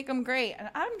 oh, we make them great. And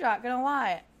I'm not going to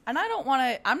lie. And I don't want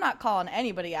to, I'm not calling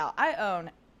anybody out. I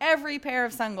own every pair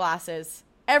of sunglasses,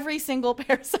 every single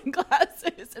pair of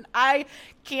sunglasses. And I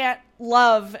can't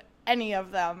love any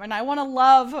of them. And I want to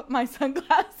love my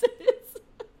sunglasses.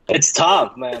 It's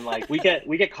tough, man. Like we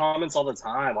get comments all the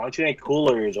time. Why don't you make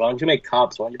coolers? Why don't you make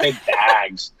cups? Why don't you make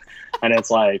bags? And it's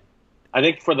like, I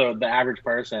think for the average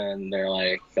person, they're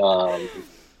like,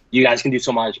 you guys can do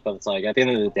so much, but it's like at the end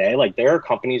of the day, like there are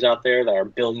companies out there that are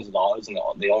billions of dollars and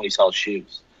they only sell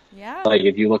shoes. Yeah. Like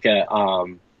if you look at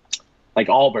like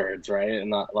Allbirds, right? And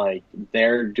not like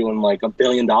they're doing like $1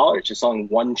 billion just selling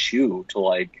one shoe to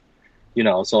like,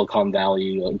 Silicon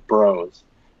Valley like bros.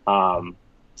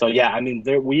 So yeah, I mean,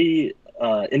 we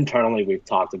internally we've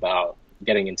talked about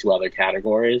getting into other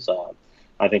categories.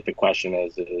 I think the question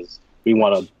is we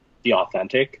want to be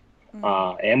authentic,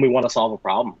 and we want to solve a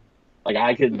problem. Like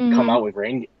I could come out with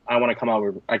rain. I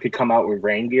could come out with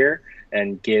rain gear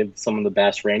and give some of the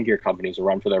best rain gear companies a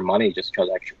run for their money just because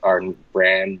our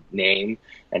brand name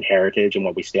and heritage and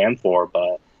what we stand for.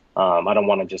 But I don't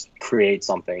want to just create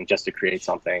something just to create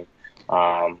something.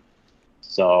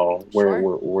 So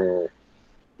we're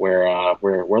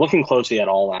looking closely at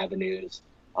all avenues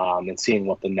and seeing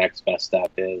what the next best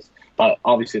step is. But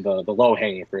obviously the low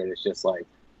hanging fruit is just like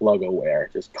logo wear,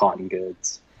 just cotton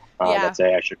goods that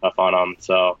say extra tough on them.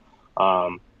 So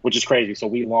which is crazy. So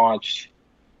we launched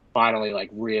finally like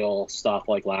real stuff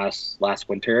like last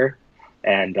winter,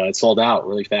 and it sold out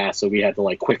really fast. So we had to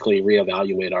like quickly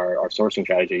reevaluate our sourcing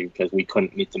strategy because we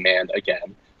couldn't meet demand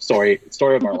again. Story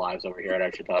of our lives over here at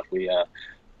Extra Tough. We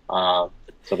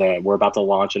we're about to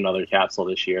launch another capsule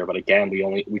this year, but again, we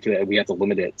had to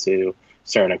limit it to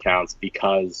certain accounts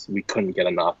because we couldn't get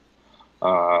enough.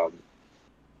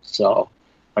 So,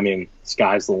 I mean,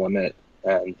 sky's the limit,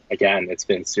 and again, it's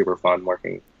been super fun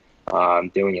working,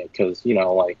 doing it because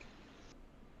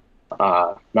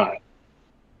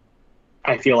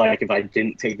I feel like if I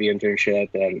didn't take the internship,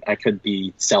 then I could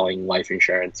be selling life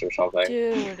insurance or something.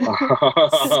 Dude,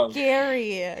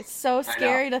 scary. It's so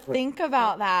scary to think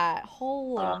about that.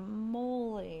 Holy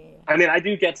moly. I mean, I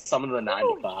do get some of the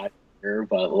 9 to 5 here,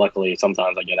 but luckily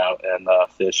sometimes I get out and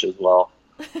fish as well.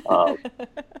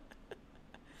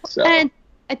 So. And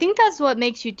I think that's what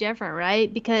makes you different,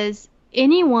 right? Because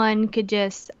anyone could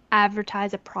just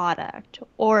advertise a product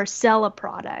or sell a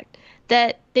product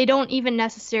that they don't even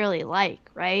necessarily like,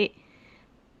 right?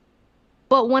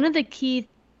 But one of the key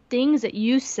things that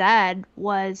you said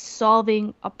was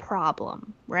solving a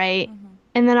problem, right? Mm-hmm.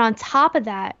 And then on top of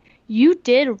that, you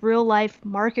did real life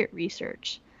market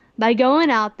research by going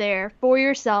out there for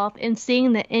yourself and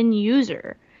seeing the end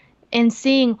user and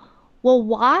seeing, well,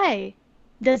 why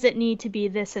does it need to be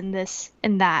this and this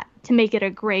and that to make it a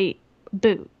great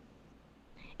boot?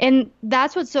 And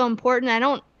that's what's so important. I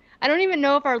don't even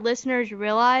know if our listeners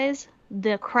realize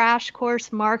the crash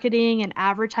course marketing and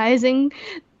advertising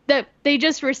that they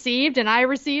just received and I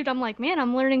received. I'm like, man,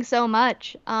 I'm learning so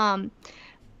much. But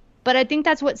I think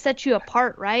that's what sets you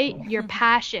apart, right? Your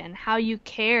passion, how you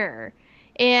care.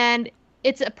 And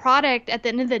it's a product at the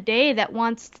end of the day that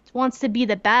wants to be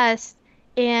the best.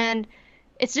 And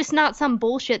it's just not some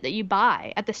bullshit that you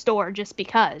buy at the store just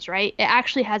because, right? It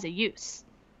actually has a use.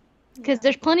 Because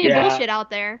there's plenty of bullshit out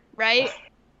there, right?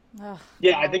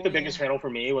 Yeah, I think the biggest hurdle for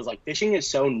me was like fishing is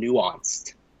so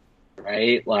nuanced,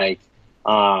 right? Like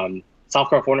South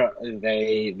California,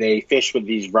 they fish with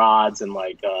these rods and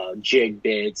like jig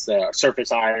baits,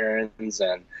 surface irons,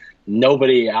 and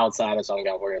nobody outside of Southern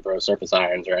California throws surface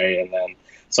irons, right? And then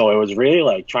so it was really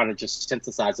like trying to just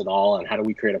synthesize it all and how do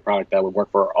we create a product that would work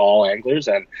for all anglers,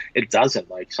 and it doesn't.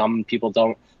 Like some people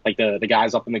don't. Like the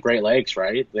guys up in the Great Lakes,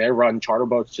 right? They run charter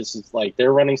boats just as like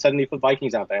they're running 70-foot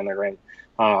Vikings out there and they're running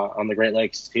on the Great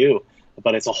Lakes too.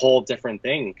 But it's a whole different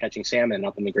thing catching salmon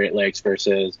up in the Great Lakes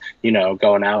versus,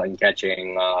 going out and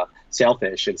catching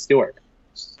sailfish in Stewart.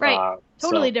 Right.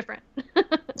 Totally different.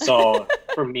 So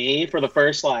for me, for the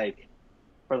first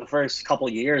couple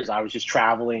of years, I was just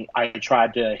traveling. I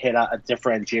tried to hit a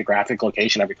different geographic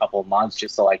location every couple of months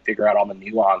just to like figure out all the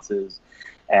nuances.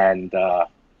 And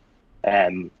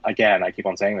again, I keep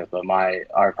on saying this, but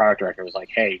our product director was like,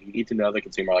 hey, you need to know the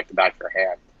consumer like the back of your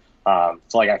hand.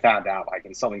 So like I found out like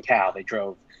in Southern Cal, they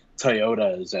drove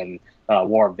Toyotas and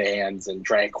wore Vans and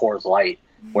drank Coors Light.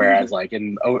 Whereas like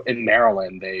in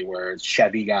Maryland, they were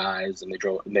Chevy guys and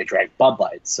they drank Bud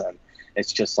Lights. And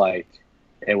it's just like,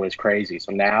 it was crazy.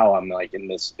 So now I'm like in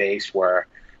this space where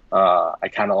I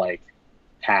kind of like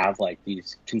have like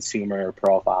these consumer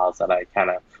profiles that I kind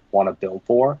of want to build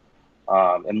for.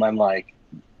 And then like,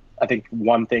 I think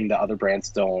one thing that other brands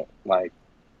don't like,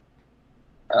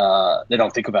 they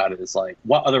don't think about it is like,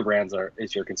 what other brands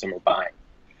is your consumer buying,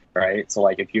 right? So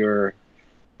like if you're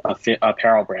a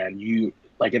apparel brand, you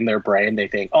like in their brain, they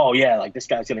think, oh yeah, like this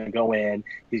guy's going to go in,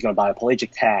 he's going to buy a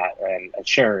Pelagic hat and a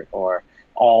shirt or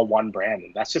all one brand.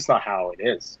 And that's just not how it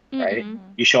is, right? Mm-hmm.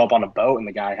 You show up on a boat and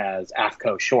the guy has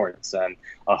AFCO shorts and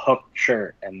a hook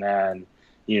shirt. And then,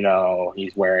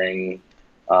 he's wearing,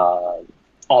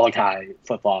 Olakai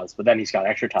flip-flops, but then he's got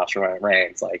Extra Toughs when it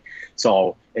rains. Like,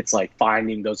 so it's like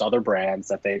finding those other brands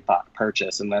that they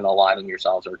purchase and then aligning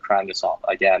yourselves or trying to solve.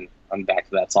 Again, I'm back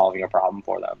to that solving a problem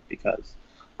for them because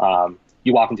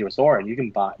You walk into a store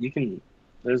and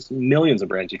there's millions of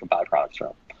brands you can buy products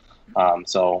from.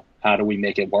 So how do we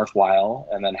make it worthwhile,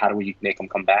 and then how do we make them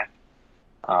come back?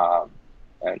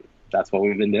 And that's what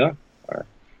we've been doing, or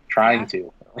trying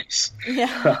to, at least.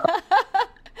 Yeah.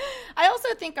 I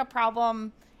also think a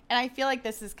problem, and I feel like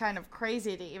this is kind of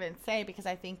crazy to even say because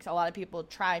I think a lot of people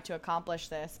try to accomplish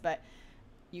this, but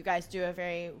you guys do a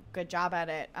very good job at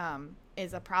it,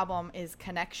 is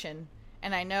connection.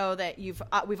 And I know that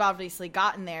we've obviously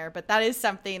gotten there, but that is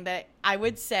something that I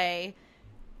would say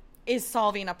is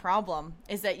solving a problem,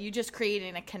 is that you just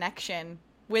creating a connection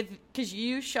because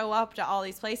you show up to all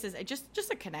these places,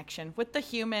 just a connection with the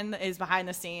human that is behind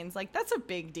the scenes. Like, that's a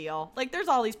big deal. Like, there's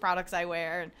all these products I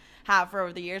wear and have for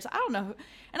over the years. I don't know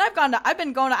and I've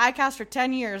been going to ICAST for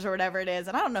 10 years or whatever it is,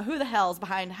 and I don't know who the hell's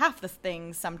behind half the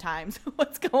things sometimes,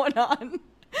 what's going on. And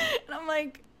I'm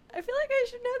like, I feel like I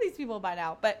should know these people by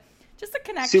now, but just a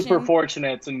connection. Super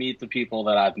fortunate to meet the people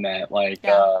that I've met. Like,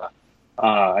 yeah.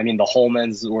 I mean, the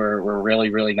Holmans were really,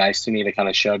 really nice to me. They kind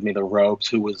of showed me the ropes,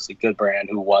 who was a good brand,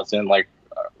 who wasn't, like,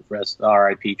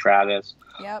 RIP Travis.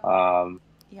 Yep.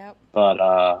 Yep.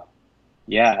 But,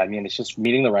 yeah, I mean, it's just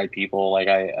meeting the right people. Like,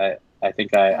 I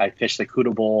think I fished the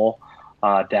Kuda Bowl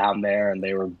down there, and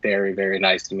they were very, very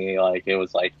nice to me. Like, it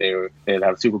was like they'd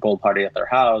have a Super Bowl party at their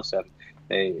house, and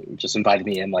they just invited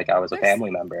me in like I was a family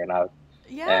member. And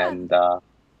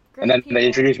and then they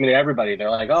introduced me to everybody.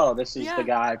 They're like, "Oh, this is the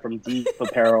guy from Deep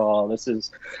Apparel. This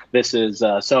is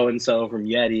so and so from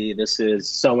Yeti. This is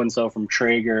so and so from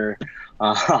Traeger."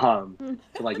 So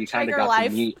like you kind of got to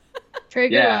meet.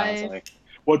 Traeger Life. I was like,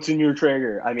 what's in your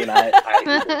Traeger? I mean,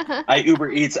 I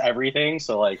Uber Eats everything,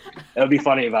 so like it would be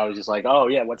funny if I was just like, "Oh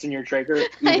yeah, what's in your Traeger?"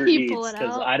 Uber Eats,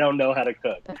 because I don't know how to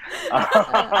cook.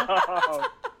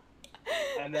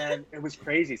 And then it was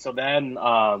crazy. So then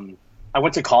I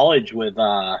went to college with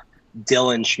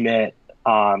Dylan Schmidt,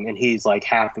 and he's like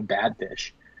half of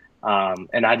Badfish.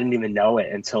 And I didn't even know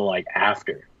it until like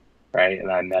after, right?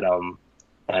 And I met him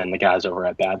and the guys over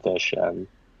at Badfish. And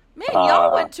man,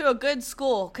 y'all went to a good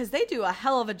school, because they do a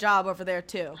hell of a job over there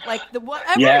too. Like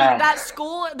that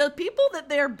school, the people that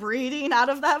they're breeding out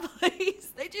of that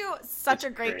place, they do such a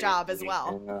great job as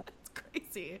well. Yeah. It's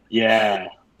crazy. Yeah.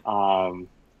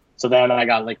 So then I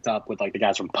got linked up with like the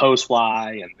guys from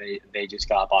Postfly, and they just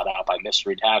got bought out by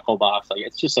Mystery Tackle Box. Like,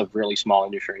 it's just a really small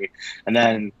industry. And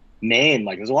then Maine,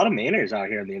 like there's a lot of Mainers out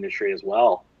here in the industry as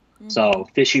well. Mm-hmm. So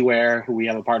Fishyware, who we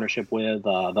have a partnership with,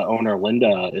 the owner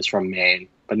Linda is from Maine,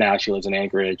 but now she lives in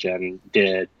Anchorage, and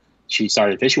she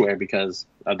started Fishyware because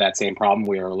of that same problem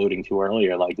we were alluding to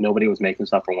earlier. Like, nobody was making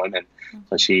stuff for women. Mm-hmm.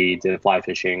 So she did fly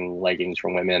fishing leggings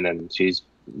for women, and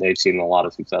they've seen a lot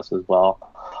of success as well.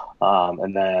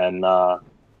 And then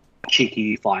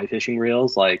Cheeky Fly Fishing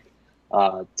Reels, like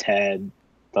Ted,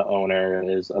 the owner,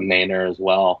 is a Mainer as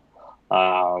well.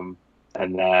 And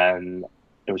then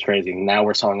it was crazy. Now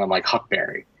we're selling on like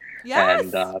Huckberry.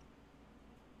 Yes. And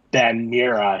Ben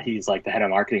Mira, he's like the head of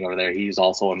marketing over there. He's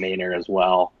also a Mainer as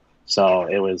well. So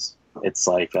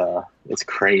it's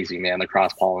crazy, man, the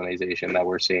cross-pollination that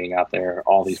we're seeing out there.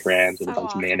 All these brands with a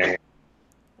bunch of Mainer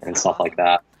and stuff like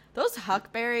that. Those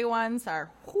Huckberry ones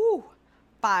are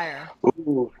fire.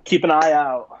 Ooh, keep an eye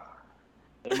out.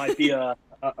 There might be a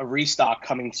restock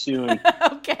coming soon.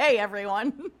 Okay,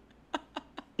 everyone.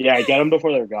 Yeah, get them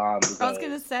before they're gone. I was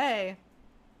going to say.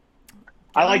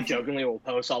 I like jokingly will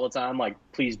post all the time, like,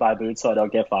 please buy boots so I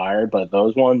don't get fired. But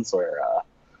those ones were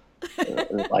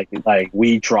like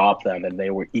we dropped them and they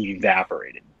were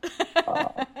evaporated.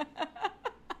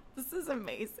 This is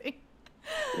amazing.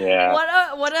 Yeah.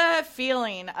 What a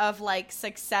feeling of like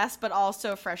success, but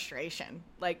also frustration.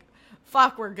 Like,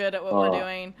 fuck, we're good at what we're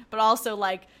doing, but also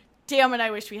like, damn it,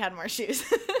 I wish we had more shoes.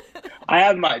 I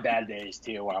have my bad days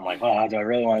too, when I'm like, oh, do I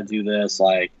really want to do this?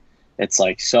 Like, it's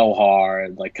like so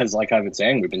hard. Like, because like I've been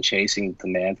saying, we've been chasing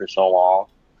demand for so long.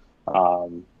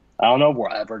 I don't know if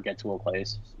we'll ever get to a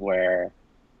place where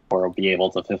we'll be able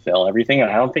to fulfill everything, and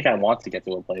I don't think I want to get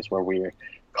to a place where we're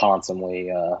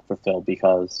constantly fulfilled,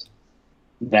 because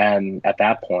then at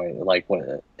that point, like,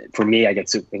 for me, I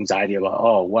get anxiety about,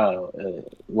 oh, well,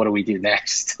 what do we do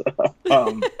next?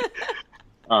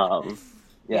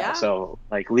 Yeah, so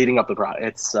like leading up the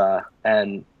product,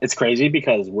 and it's crazy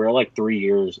because we're like 3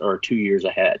 years or 2 years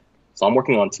ahead. So I'm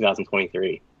working on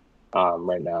 2023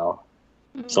 right now.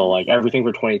 Mm-hmm. So like everything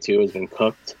for 22 has been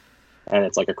cooked, and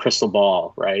it's like a crystal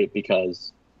ball, right?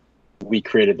 Because we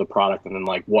created the product, and then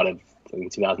like, what if in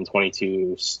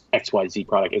 2022 XYZ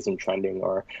product isn't trending,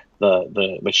 or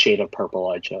the shade of purple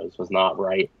I chose was not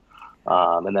right,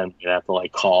 and then you have to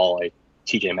like call like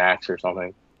TJ Maxx or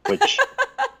something, which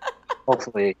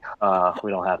hopefully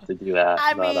we don't have to do that.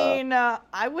 I mean,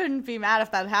 I wouldn't be mad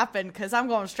if that happened because I'm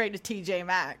going straight to TJ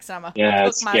Maxx. I'm gonna yeah, cook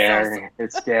it's myself scary.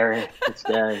 It's scary. It's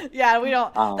scary. Yeah, we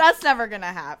don't. That's never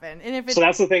gonna happen. And if it's, So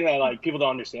that's the thing that like people don't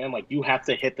understand. Like you have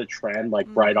to hit the trend like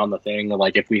right on the thing.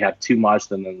 Like if we have too much,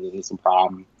 then there's a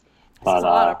problem. But it's a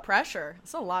lot of pressure.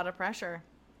 It's a lot of pressure.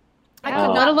 I Yeah,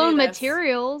 could let not alone do this.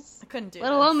 materials. I couldn't do.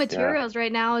 Let alone this. materials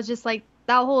right now is just like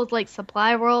that whole like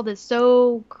supply world is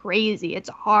so crazy. It's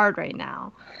hard right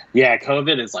now. Yeah,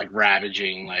 COVID is like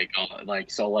ravaging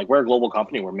so we're a global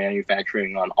company. We're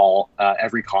manufacturing on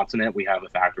every continent. We have a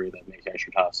factory that makes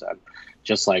extra tufts, and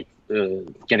just like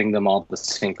getting them all to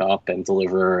sync up and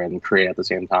deliver and create at the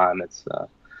same time.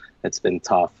 It's been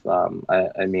tough.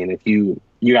 I mean, if you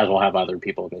guys will have other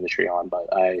people in the industry on, but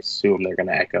I assume they're going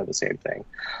to echo the same thing.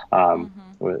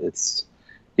 It's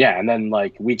yeah, and then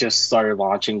like we just started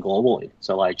launching globally.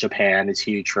 So like Japan is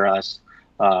huge for us.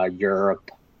 Europe,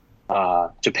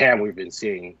 Japan, we've been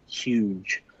seeing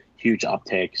huge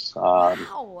uptakes.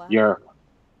 Wow. Europe,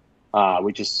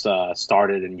 we just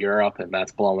started in Europe, and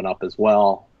that's blowing up as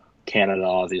well. Canada,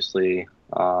 obviously.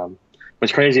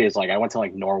 What's crazy is like I went to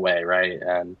like Norway, right,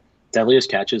 and Deadliest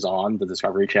Catch is on the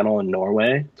Discovery Channel in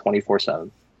Norway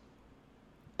 24/7.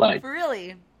 Like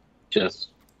Really? just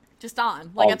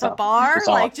on, like all at the the time. bar, Just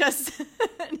on. like just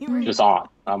anywhere. just on.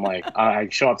 I'm like, I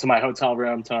show up to my hotel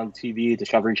room, turn on TV,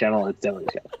 Discovery Channel, it's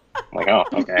Deadliest Catch. I'm like, oh,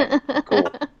 okay,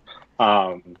 cool.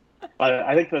 But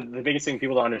I think the biggest thing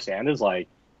people don't understand is like,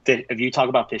 if you talk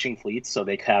about fishing fleets, so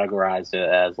they categorize it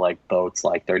as like boats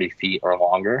like 30 feet or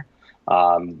longer.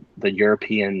 The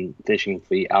European fishing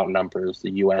fleet outnumbers the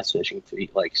U.S. fishing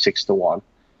fleet like 6-1.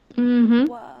 Mm-hmm.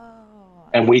 Whoa.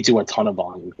 And we do a ton of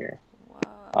volume here.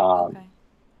 Whoa. Okay.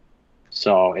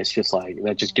 So it's just like,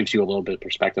 that just gives you a little bit of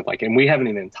perspective. Like, and we haven't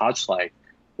even touched like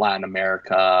Latin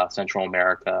America, Central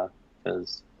America,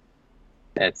 because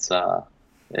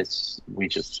we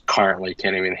just currently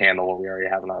can't even handle what we already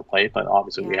have on our plate. But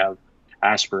obviously we have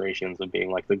aspirations of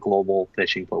being like the global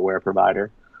fishing footwear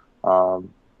provider.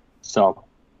 So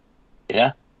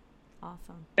yeah.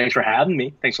 Awesome. Thanks for having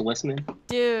me. Thanks for listening.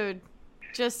 Dude,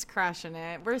 just crushing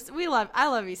it. I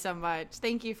love you so much.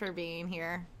 Thank you for being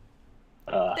here.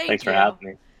 Thanks for having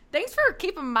me. Thanks for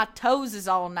keeping my toes is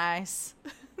all nice.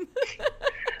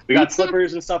 We got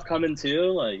slippers and stuff coming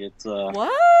too. Like it's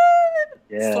What?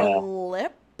 Yeah.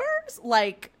 Slippers?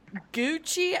 Like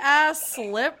Gucci ass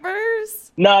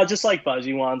slippers? No, just like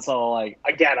buzzy ones. So like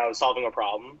again, I was solving a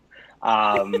problem.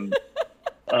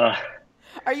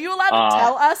 Are you allowed to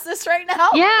tell us this right now?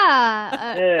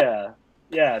 Yeah.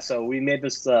 Yeah. So we made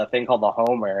this thing called the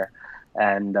Homer,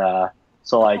 and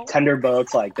so like tender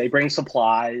boats, like they bring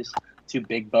supplies to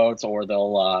big boats, or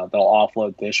they'll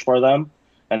offload fish for them.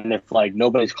 And if like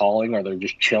nobody's calling, or they're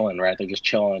just chilling, right? They're just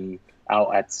chilling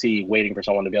out at sea, waiting for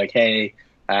someone to be like, "Hey,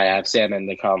 I have salmon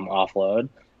to come offload,"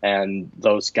 and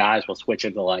those guys will switch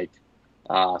into like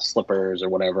slippers or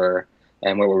whatever.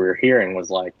 And what we were hearing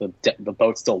was like the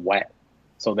boat's still wet,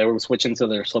 so they were switching to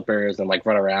their slippers and like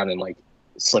run around and like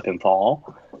slip and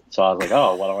fall. So I was like,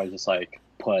 oh, why don't I just like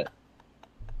put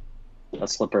a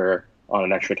slipper on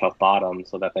an extra tough bottom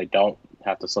so that they don't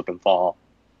have to slip and fall,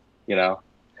 you know?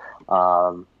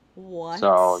 What?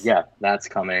 So yeah, that's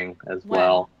coming as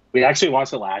well. We actually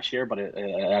launched it last year, but it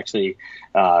actually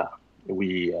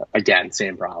we again,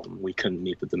 same problem. We couldn't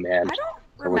meet the demand. I don't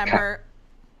remember.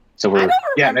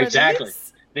 Exactly.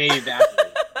 These. Exactly.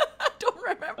 I don't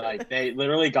remember. Like they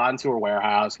literally got into a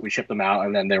warehouse, we shipped them out,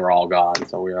 and then they were all gone.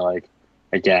 So we were like,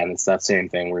 again, it's that same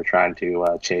thing. We're trying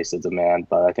to chase the demand,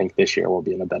 but I think this year we'll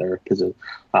be in a better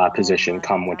position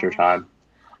come wintertime.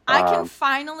 I can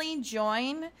finally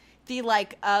join the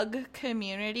like UGG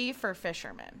community for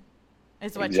fishermen.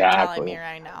 Is what you're telling me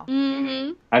right now.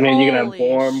 Mm-hmm. I mean, you can have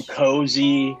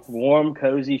Holy warm,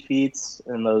 cozy feet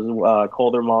in those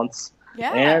colder months.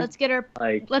 Yeah, And, let's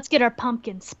get our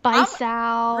pumpkin spice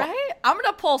out. right? I'm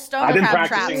gonna pull stone I've been crab traps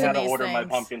practicing how in to these order my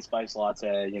things. pumpkin spice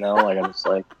latte. You know, like I'm just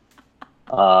like,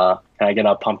 can I get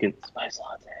a pumpkin spice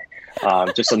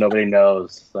latte? Just so nobody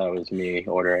knows that was me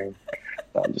ordering.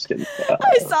 No, I'm just kidding.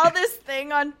 I saw this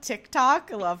thing on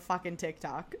TikTok. I love fucking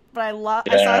TikTok. But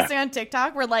I saw this thing on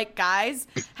TikTok where like guys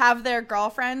have their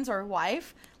girlfriends or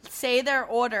wife say their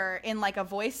order in like a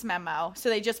voice memo. So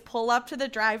they just pull up to the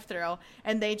drive-thru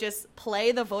and they just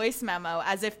play the voice memo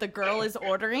as if the girl is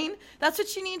ordering. That's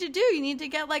what you need to do. You need to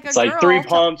get like a It's girl. like three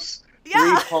pumps,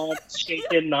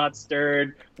 shaken, not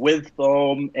stirred, with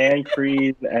foam and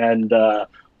cream and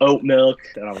oat milk.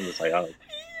 And I'm just like, oh.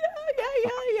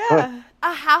 Yeah.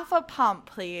 A half a pump,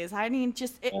 please. I mean,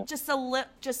 just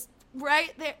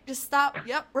right there. Just stop.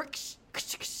 Yep.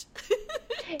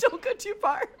 Don't go too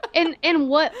far. And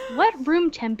what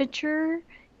room temperature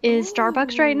is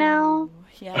Starbucks right now?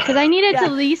 Yeah. Because I need it to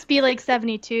at least be like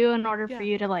 72 in order for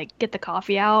you to like get the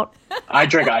coffee out. I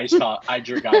drink iced coffee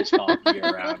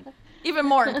year round. Even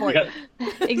more important.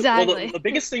 Exactly. Well, the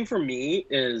biggest thing for me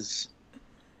is,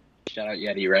 shout out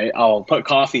Yeti, right? I'll put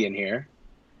coffee in here.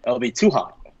 It'll be too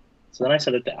hot. So then I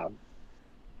set it down.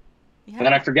 Yeah. And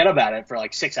then I forget about it for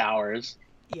like 6 hours.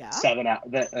 Yeah. 7 hours.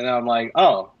 And then I'm like,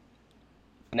 oh,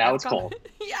 now it's cold.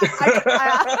 Yeah.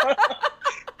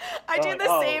 I do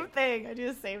the same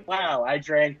thing. Wow, I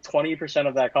drank 20%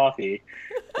 of that coffee.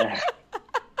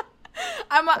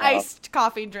 I'm an iced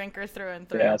coffee drinker through and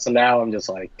through. Yeah, so now I'm just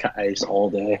like ice all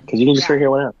day. Because you can just drink here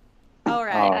whenever. All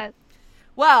right.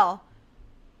 Well,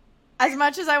 as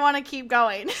much as I want to keep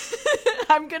going,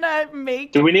 I'm going to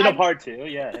make... Do we need a part 2?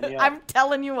 Yeah. I'm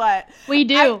telling you what. We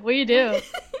do. We do.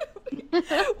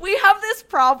 We have this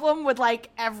problem with like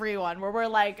everyone where we're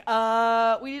like,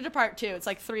 we need a part 2. It's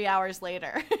like 3 hours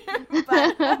later.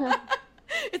 But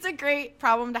it's a great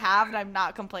problem to have, and I'm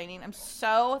not complaining. I'm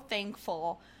so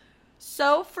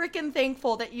freaking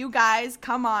thankful that you guys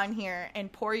come on here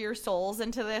and pour your souls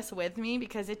into this with me,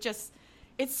 because it just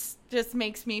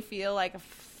makes me feel like a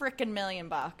freaking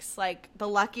 $1,000,000. Like the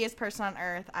luckiest person on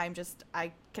earth.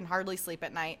 I can hardly sleep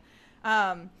at night.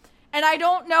 And I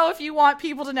don't know if you want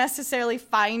people to necessarily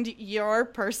find your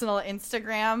personal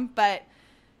Instagram, but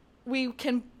we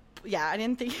can, I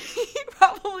didn't think you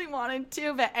probably wanted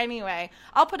to, but anyway,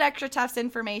 I'll put Extra Tough's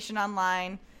information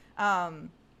online.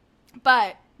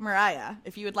 But Mariah,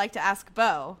 if you would like to ask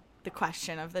Bo the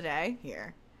question of the day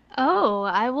here. Oh,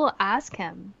 I will ask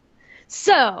him.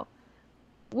 So,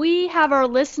 we have our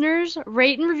listeners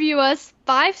rate and review us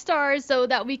 5 stars so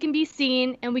that we can be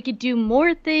seen and we could do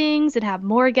more things and have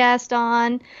more guests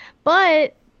on.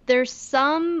 But there's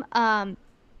some,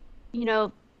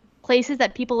 places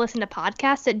that people listen to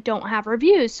podcasts that don't have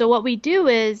reviews. So what we do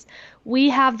is we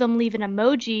have them leave an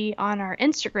emoji on our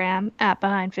Instagram at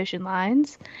Behind Fishing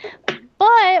Lines.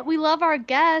 But we love our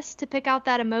guests to pick out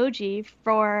that emoji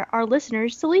for our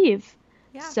listeners to leave.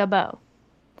 Yeah. So, Bo,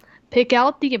 pick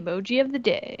out the emoji of the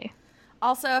day.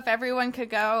 Also, if everyone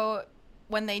could go,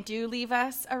 when they do leave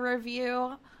us a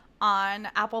review on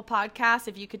Apple Podcasts,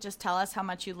 if you could just tell us how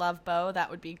much you love Bo,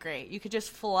 that would be great. You could just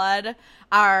flood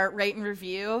our rate and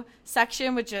review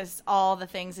section with just all the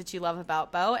things that you love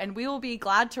about Bo, and we will be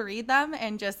glad to read them,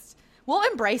 and we'll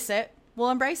embrace it.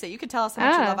 You could tell us how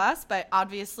much you love us, but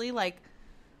obviously, like,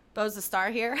 Bo's the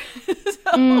star here.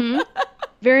 So.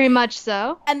 Very much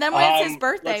so. And then when it's his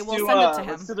birthday, we'll send it to him.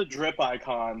 Let's do the drip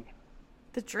icon.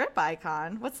 The drip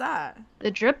icon? What's that? The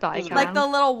drip icon. Like the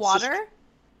little water?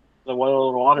 The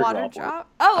little water drop?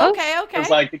 Oh, okay. It's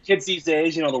like the kids these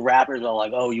days, the rappers are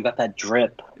like, oh, you got that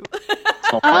drip.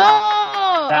 So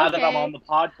now that I'm on the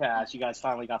podcast, you guys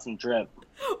finally got some drip.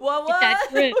 What? Get that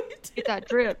drip. Get that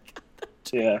drip.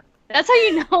 Yeah. That's how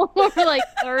you know we're like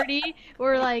 30.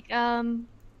 We're like,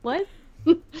 what?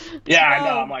 Yeah, I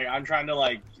know. I'm trying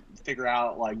to figure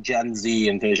out Gen Z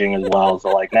and fishing as well.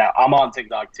 So now I'm on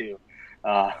TikTok too.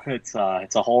 It's a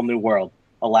whole new world.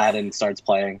 Aladdin starts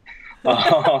playing.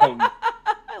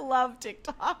 I love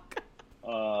TikTok.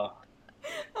 I'm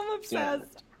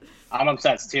obsessed. Yeah, I'm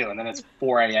obsessed too. And then it's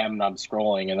 4 a.m. and I'm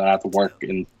scrolling, and then I have to work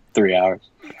in 3 hours.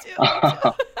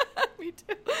 Me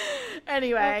too.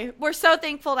 Anyway, we're so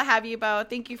thankful to have you, Bo.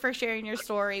 Thank you for sharing your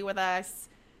story with us.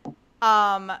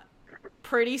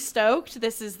 Pretty stoked.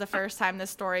 This is the first time this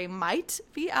story might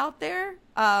be out there.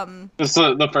 This is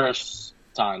the first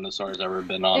time the story's ever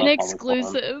been on an a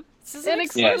exclusive. This is an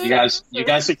exclusive. Yeah, you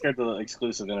guys secured the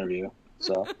exclusive interview.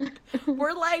 So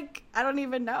we're I don't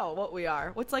even know what we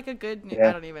are. What's a good news? Yeah.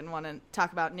 I don't even want to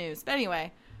talk about news. But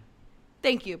anyway,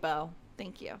 thank you, Bo.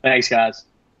 Thank you. Thanks, guys.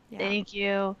 Yeah. Thank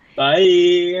you.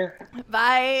 Bye.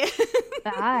 Bye.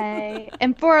 Bye.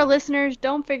 And for our listeners,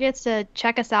 don't forget to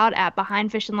check us out at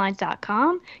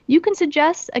BehindFishingLines.com. You can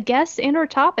suggest a guest and or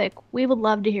topic. We would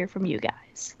love to hear from you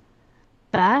guys.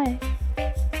 Bye.